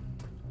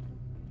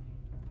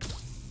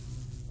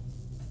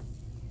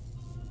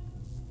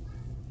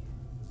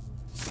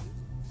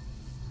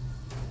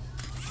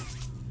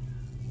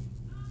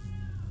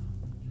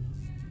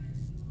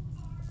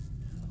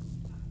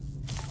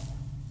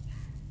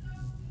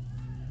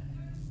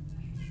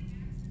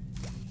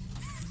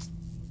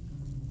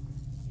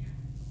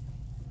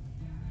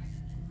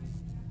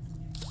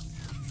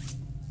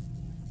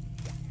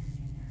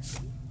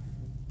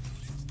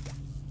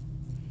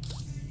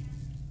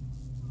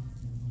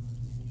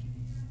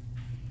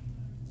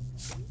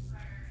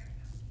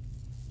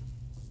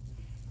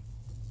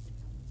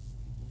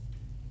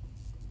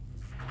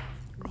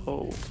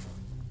 Oh.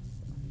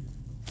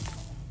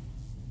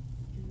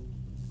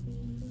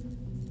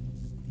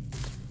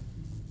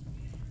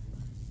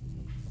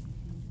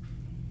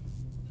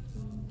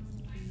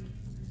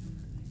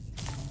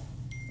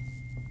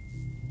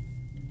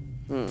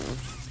 Hmm.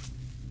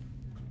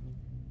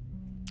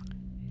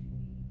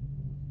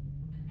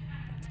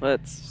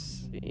 Let's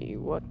see.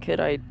 What could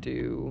I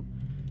do?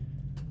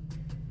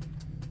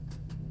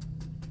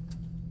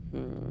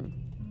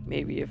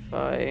 Maybe if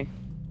I...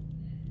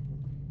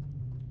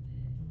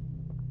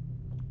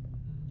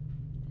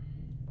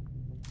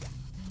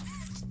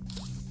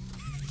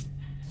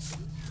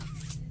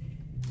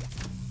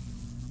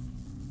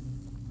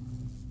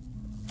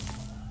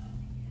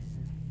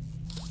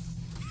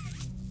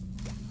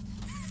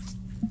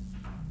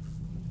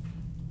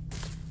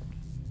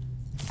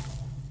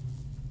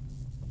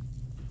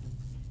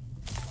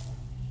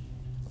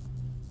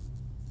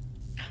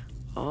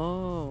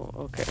 Oh,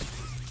 okay.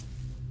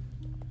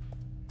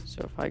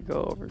 So if I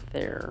go over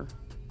there...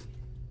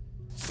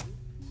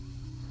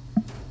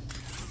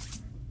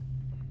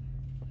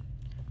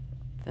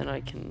 Then I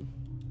can...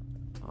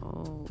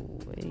 Oh,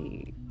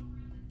 wait.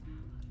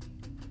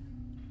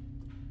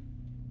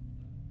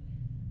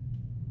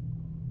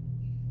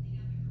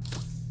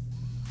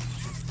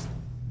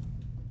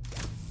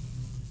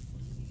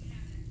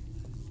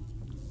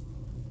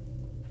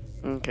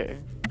 Okay.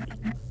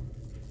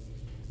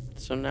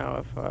 So now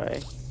if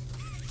I...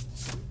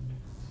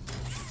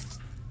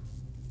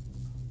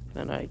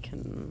 Then I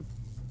can...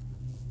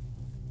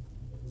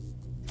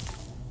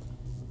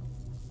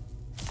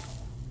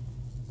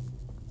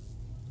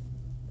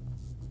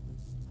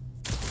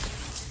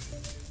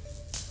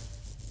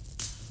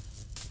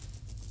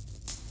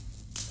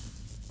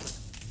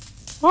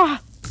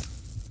 Ah!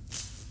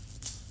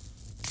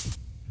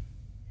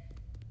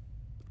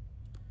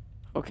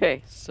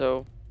 Okay,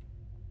 so...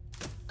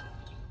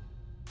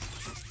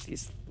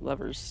 These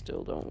levers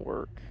still don't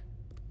work.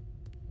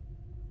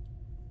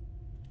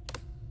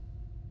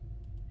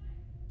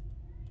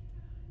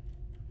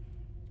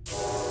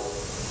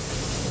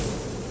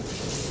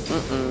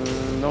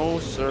 No,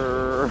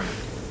 sir.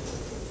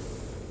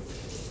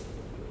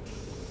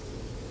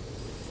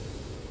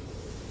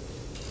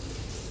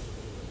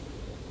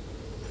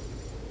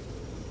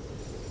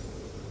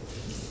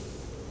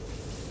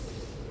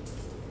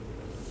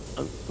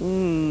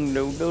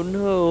 No, no,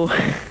 no.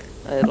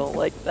 I don't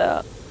like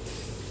that.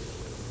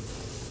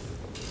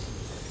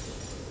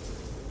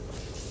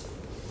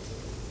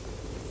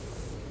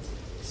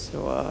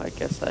 So, I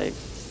guess I...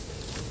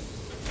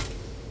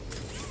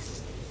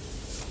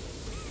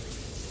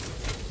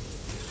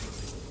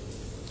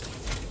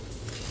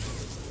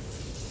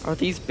 Are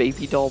these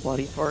baby doll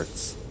body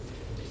parts?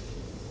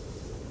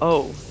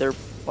 Oh, they're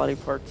body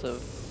parts of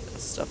a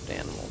stuffed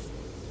animal.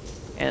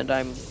 And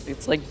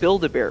it's like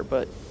Build-A-Bear,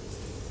 but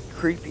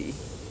creepy.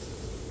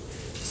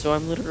 So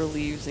I'm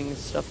literally using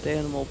stuffed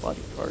animal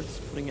body parts,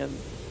 putting in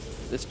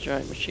this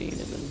giant machine,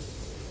 and then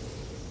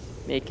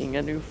making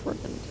a new friend.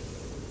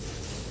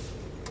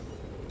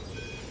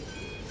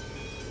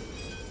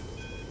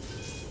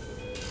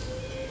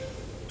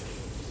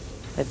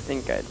 I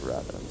think I'd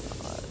rather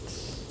not.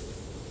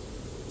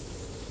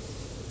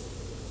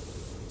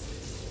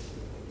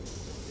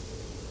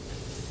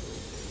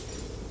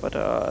 But,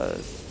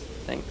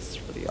 thanks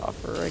for the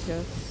offer, I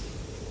guess.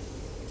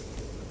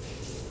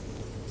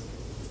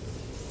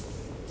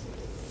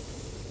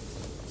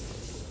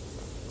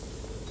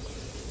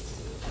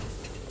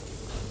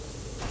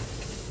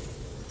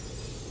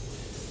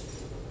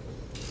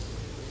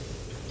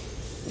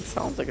 It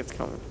sounds like it's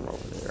coming from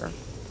over there.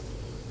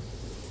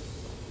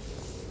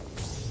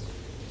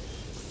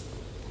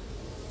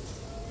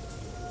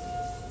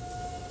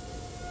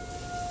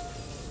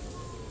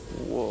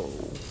 Whoa.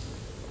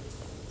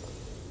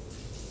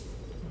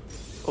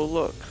 Oh,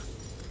 look.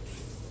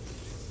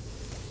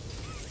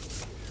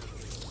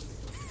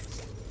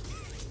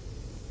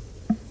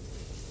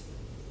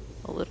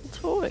 A little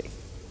toy.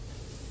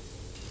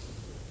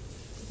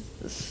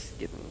 This is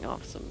giving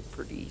off some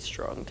pretty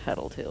strong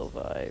Tattletale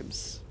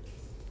vibes.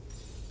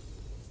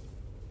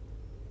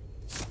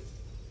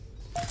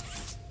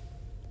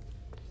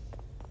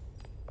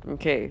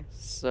 Okay,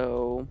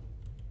 so...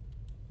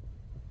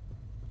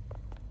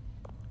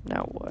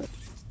 Now what?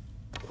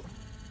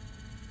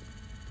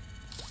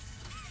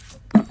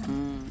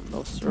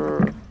 No,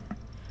 sir.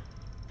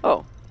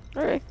 Oh,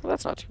 Alright, well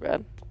that's not too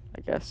bad,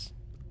 I guess.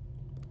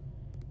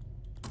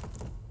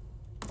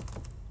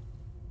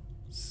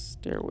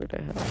 Stairway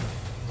to hell.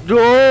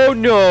 Oh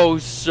no,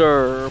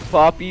 sir!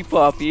 Poppy,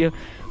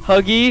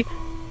 Huggy,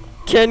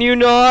 can you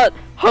not?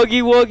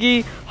 Huggy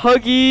Wuggy,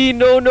 Huggy,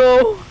 no,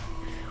 no!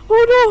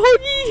 Oh no,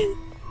 Huggy!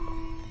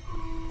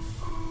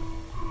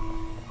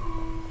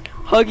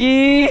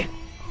 Huggy!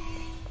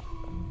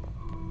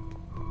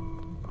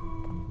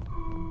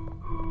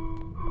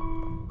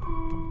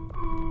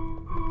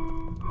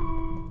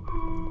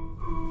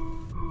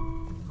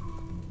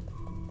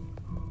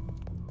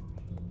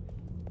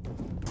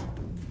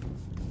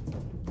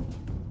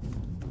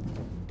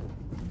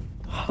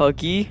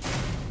 Huggy?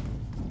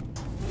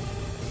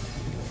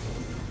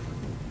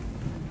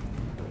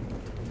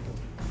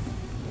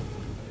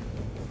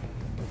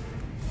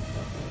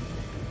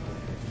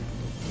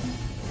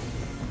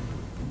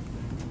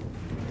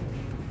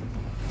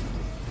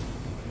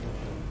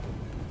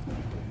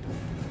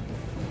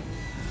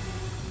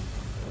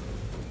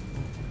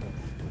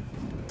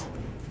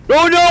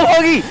 Oh no,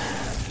 Huggy!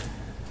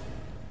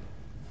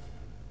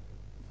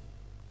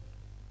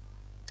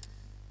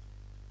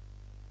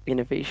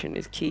 Innovation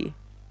is key.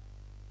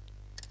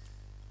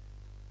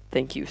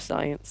 Thank you,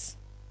 science.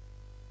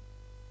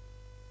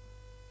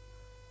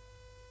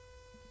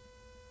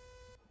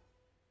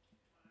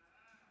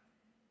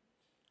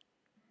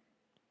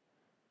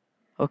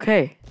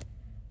 Okay.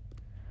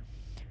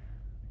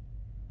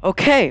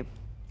 Okay.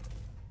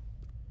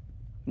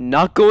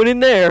 Not going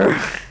in there.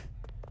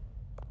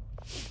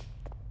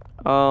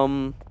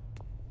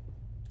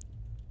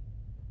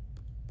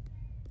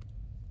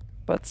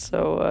 But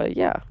so,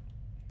 yeah.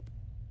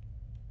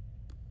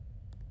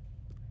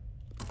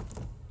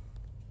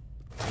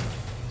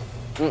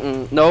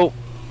 Nope.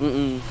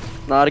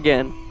 Not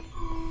again.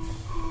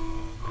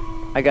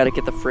 I gotta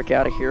get the frick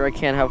out of here. I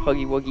can't have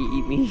Huggy Wuggy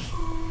eat me.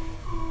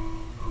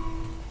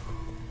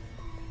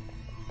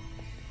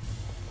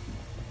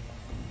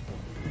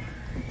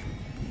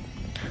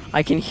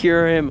 I can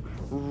hear him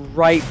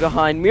right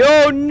behind me.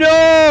 Oh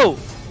no!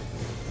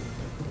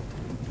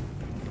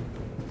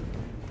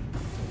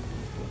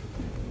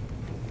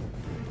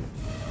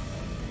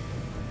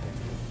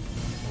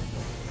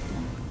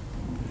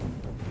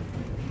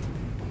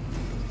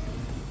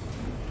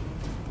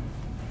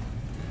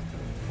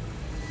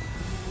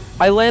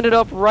 I landed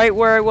up right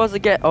where I was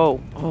again.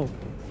 Oh.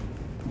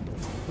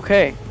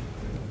 Okay.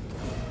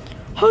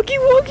 Huggy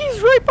Wuggy's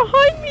right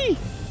behind me!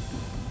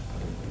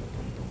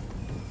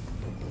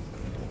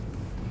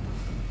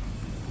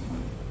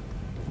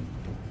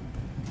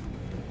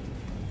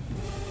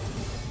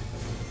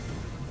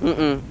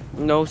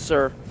 No,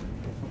 sir.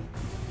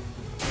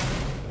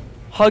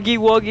 Huggy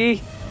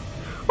Wuggy.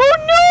 Oh,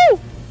 no!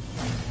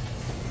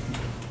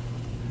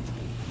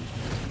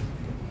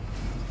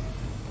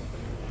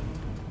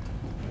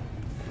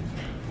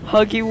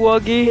 Huggy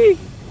Wuggy.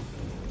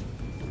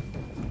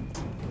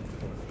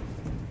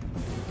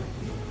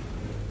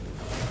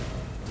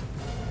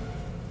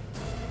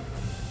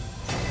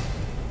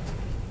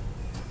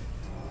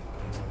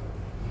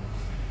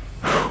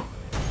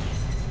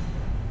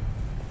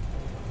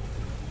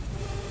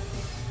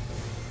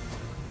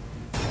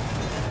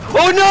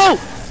 Oh no!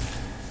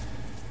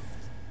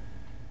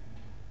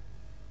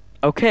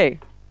 Okay,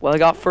 well I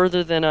got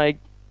further than I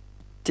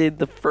did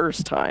the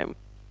first time.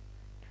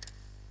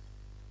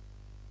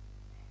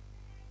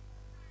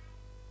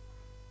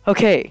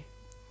 Okay.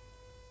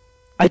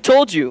 I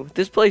told you,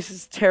 this place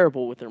is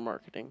terrible with their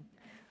marketing.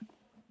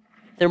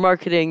 They're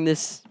marketing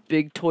this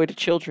big toy to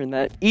children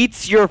that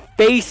eats your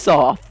face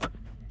off.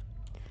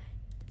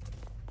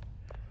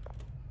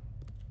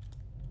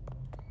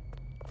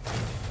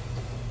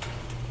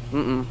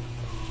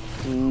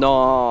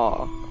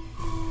 Nah.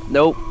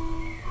 Nope.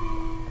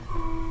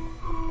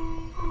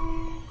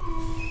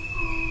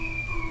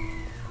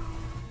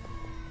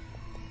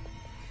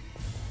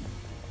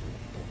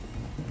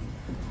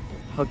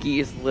 Huggy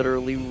is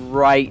literally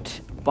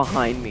right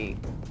behind me.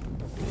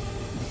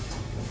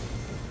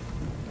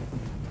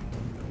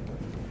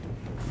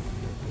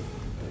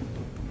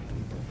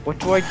 What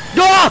do I...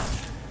 Ah!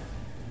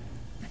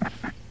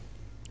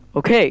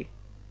 Okay.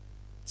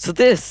 So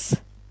this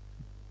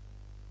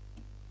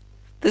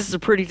is a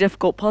pretty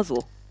difficult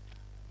puzzle.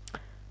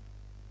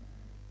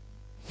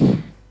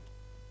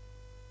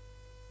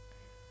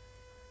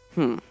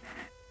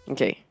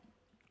 Okay.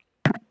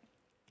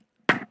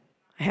 I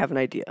have an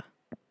idea.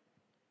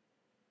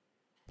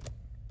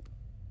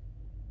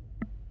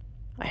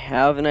 I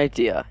have an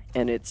idea,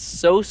 and it's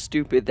so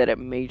stupid that it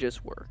may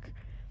just work.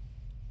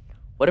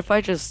 What if I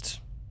just...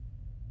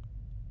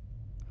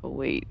 Oh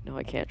wait, no,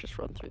 I can't just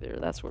run through there.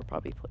 That's where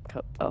Poppy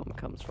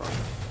comes from.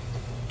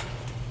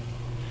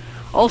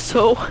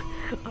 Also,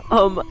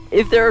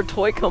 if they're a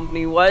toy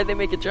company, why did they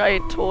make a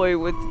giant toy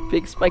with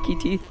big spiky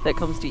teeth that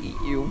comes to eat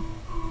you?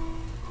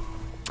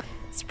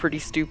 It's pretty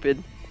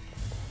stupid.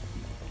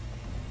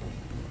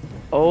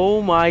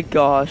 Oh my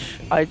gosh,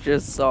 I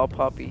just saw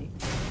Poppy.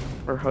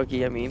 Or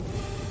Huggy, I mean.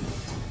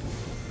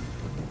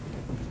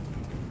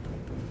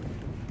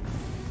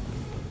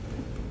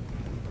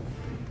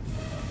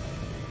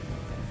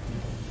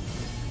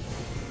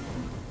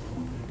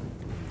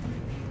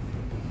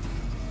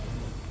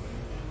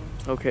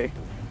 Okay.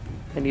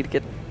 I need to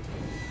get...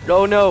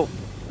 Oh no!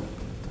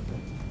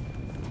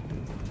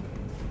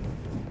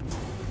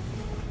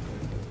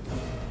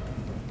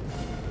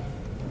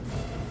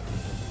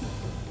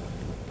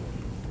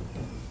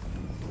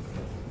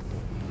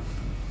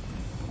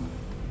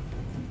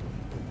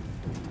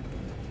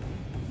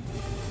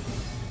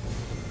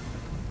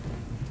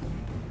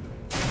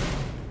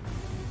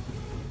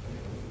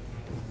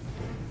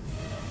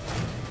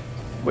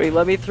 Wait,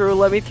 let me through,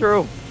 let me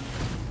through!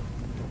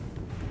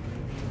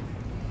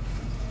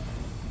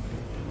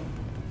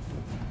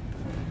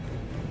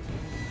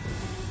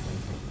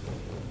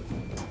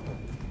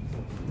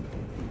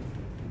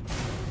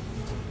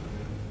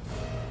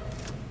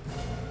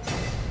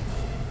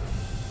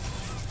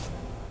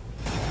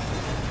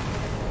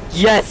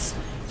 Yes!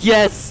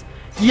 Yes!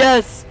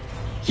 Yes!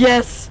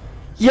 Yes!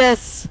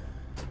 Yes!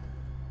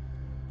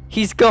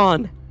 He's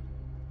gone!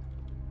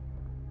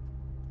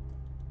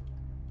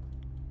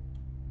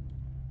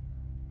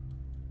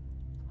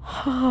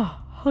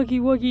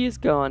 Huggy Wuggy is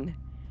gone.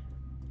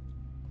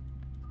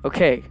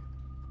 Okay.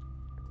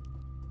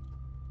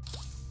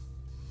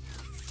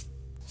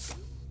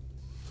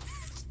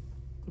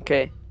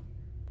 Okay.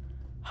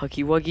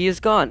 Huggy Wuggy is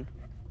gone.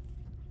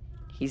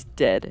 He's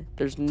dead.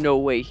 There's no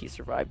way he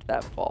survived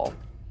that fall.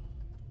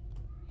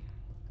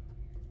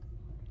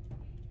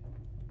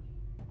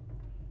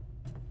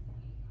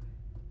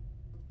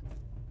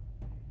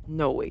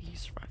 No way he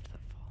survived that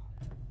fall.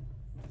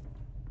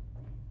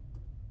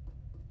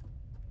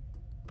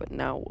 But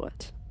now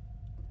what?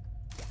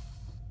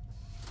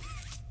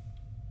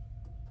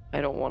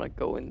 I don't want to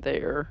go in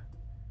there.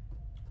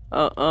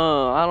 I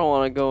don't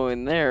want to go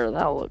in there.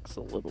 That looks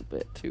a little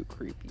bit too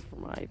creepy for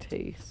my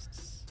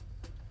tastes.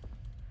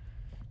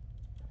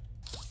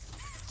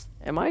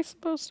 Am I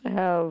supposed to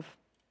have...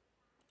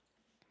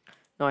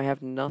 No, I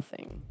have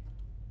nothing.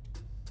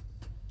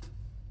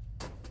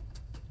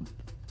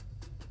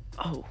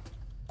 Oh.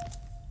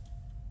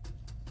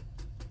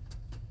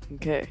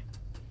 Okay.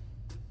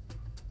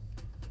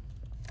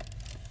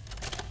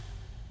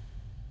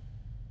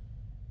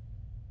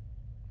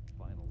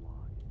 Final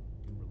log.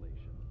 In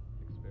relation.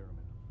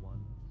 Experiment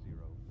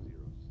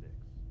 1006.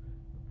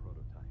 The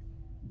prototype.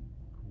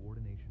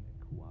 Coordination and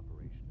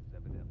cooperation is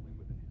evidently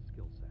within his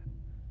skill set,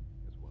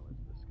 as well as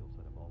the skill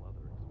set of all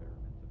other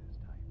experiments of his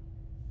type.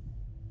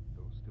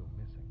 Though still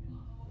missing,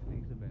 and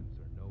these events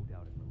are no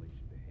doubt in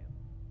relation to him.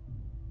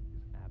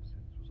 His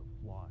absence was a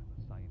flaw in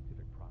the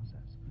scientific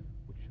process,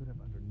 which should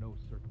have under no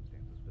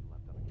circumstances been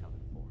left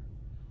unaccounted for.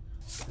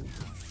 That's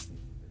why I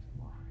made this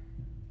log,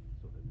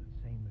 so that the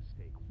same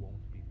mistake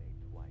won't be made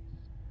twice.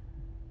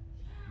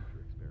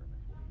 Future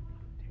experiments will need to be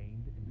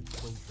contained and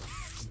disposed of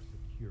in a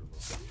secure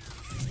location.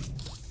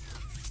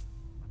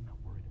 I'm not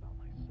worried about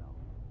myself.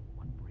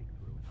 One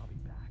breakthrough and I'll be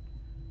back.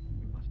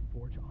 We must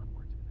forge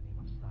onwards in the name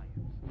of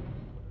science,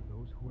 whether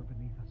those who are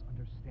beneath us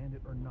understand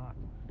it or not.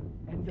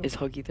 Is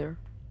Huggy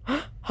there?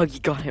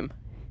 Huggy got him.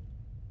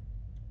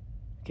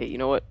 Okay, you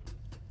know what?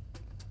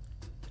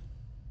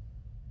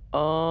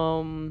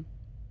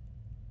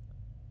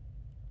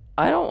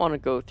 I don't want to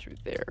go through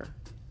there.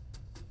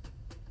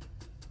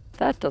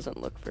 That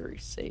doesn't look very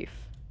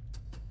safe.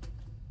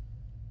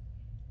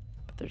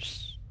 But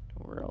there's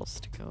nowhere else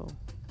to go.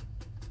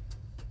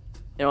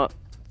 You know what?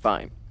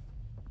 Fine.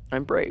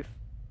 I'm brave.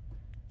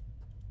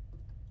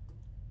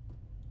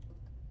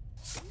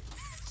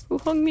 Who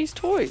hung these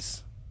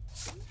toys?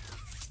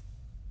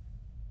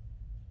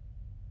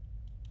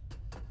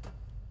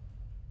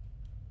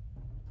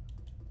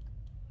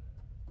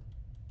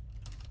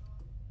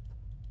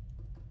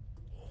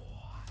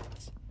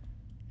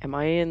 Am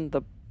I in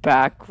the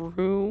back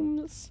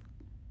rooms?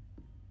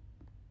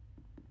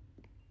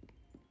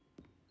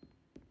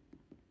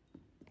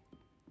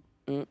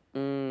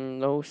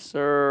 No,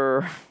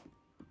 sir.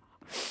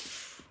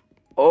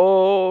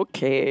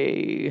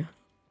 Okay.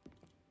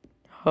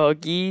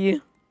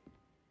 Huggy?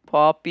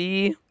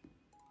 Poppy?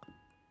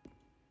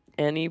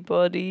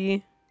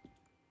 Anybody?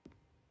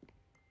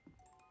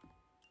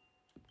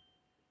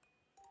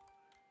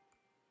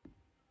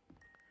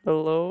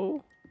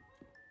 Hello?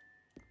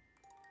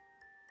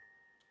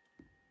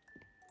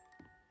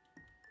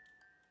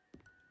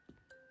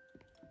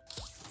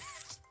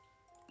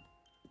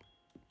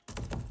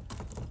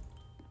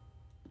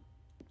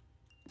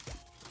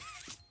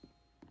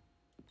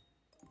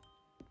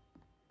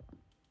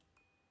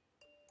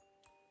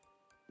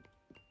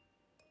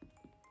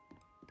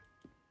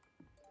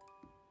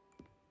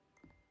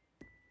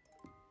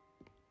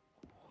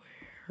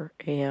 Where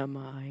am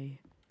I?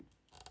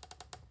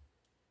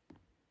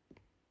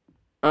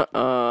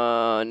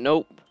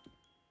 Nope.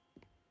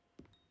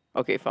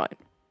 Okay, fine.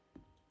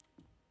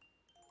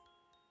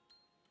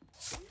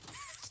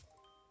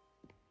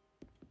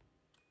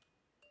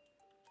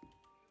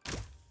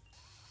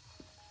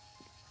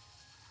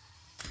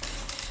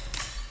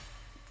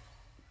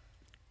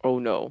 Oh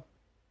no.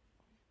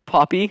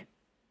 Poppy?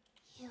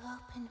 You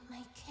opened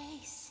my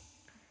case.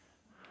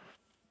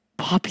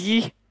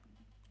 Poppy?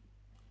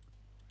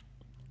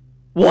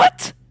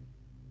 What?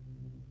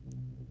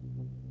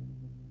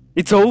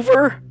 It's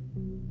over?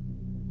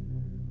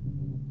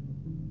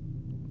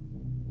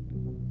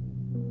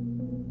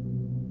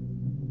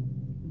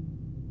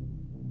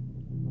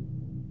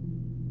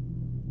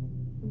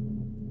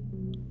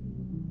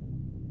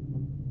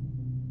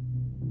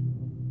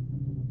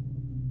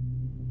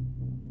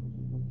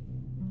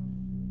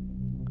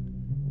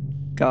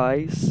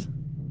 Guys,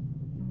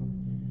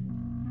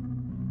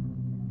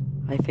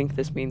 I think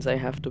this means I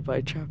have to buy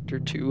chapter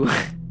 2.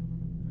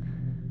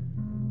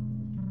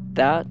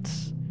 That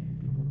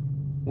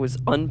was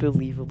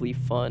unbelievably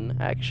fun,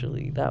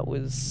 actually. That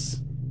was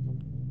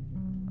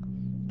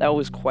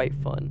quite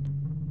fun.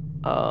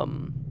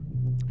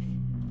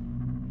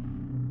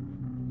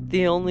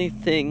 The only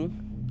thing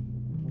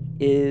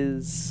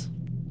is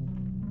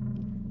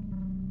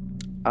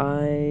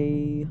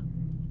I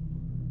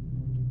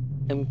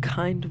am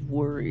kind of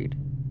worried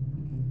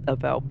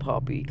about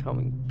Poppy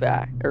coming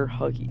back, or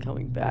Huggy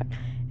coming back.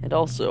 And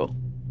also,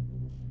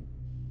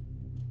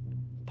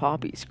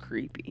 Poppy's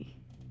creepy.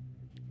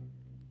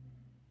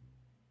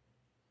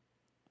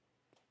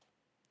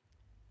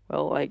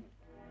 Well, I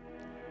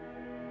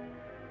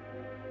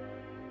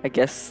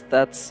guess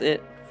that's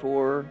it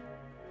for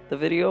the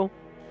video.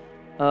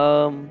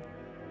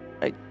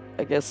 I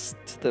guess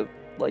to the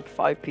like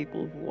 5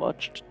 people who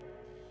watched,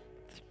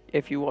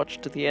 if you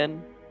watched to the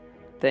end,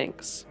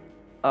 thanks.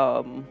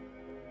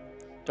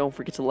 Don't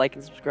forget to like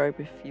and subscribe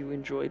if you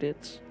enjoyed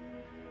it.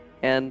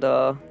 And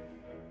I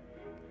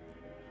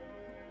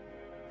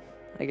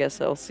guess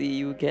I'll see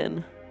you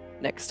again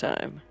next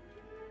time.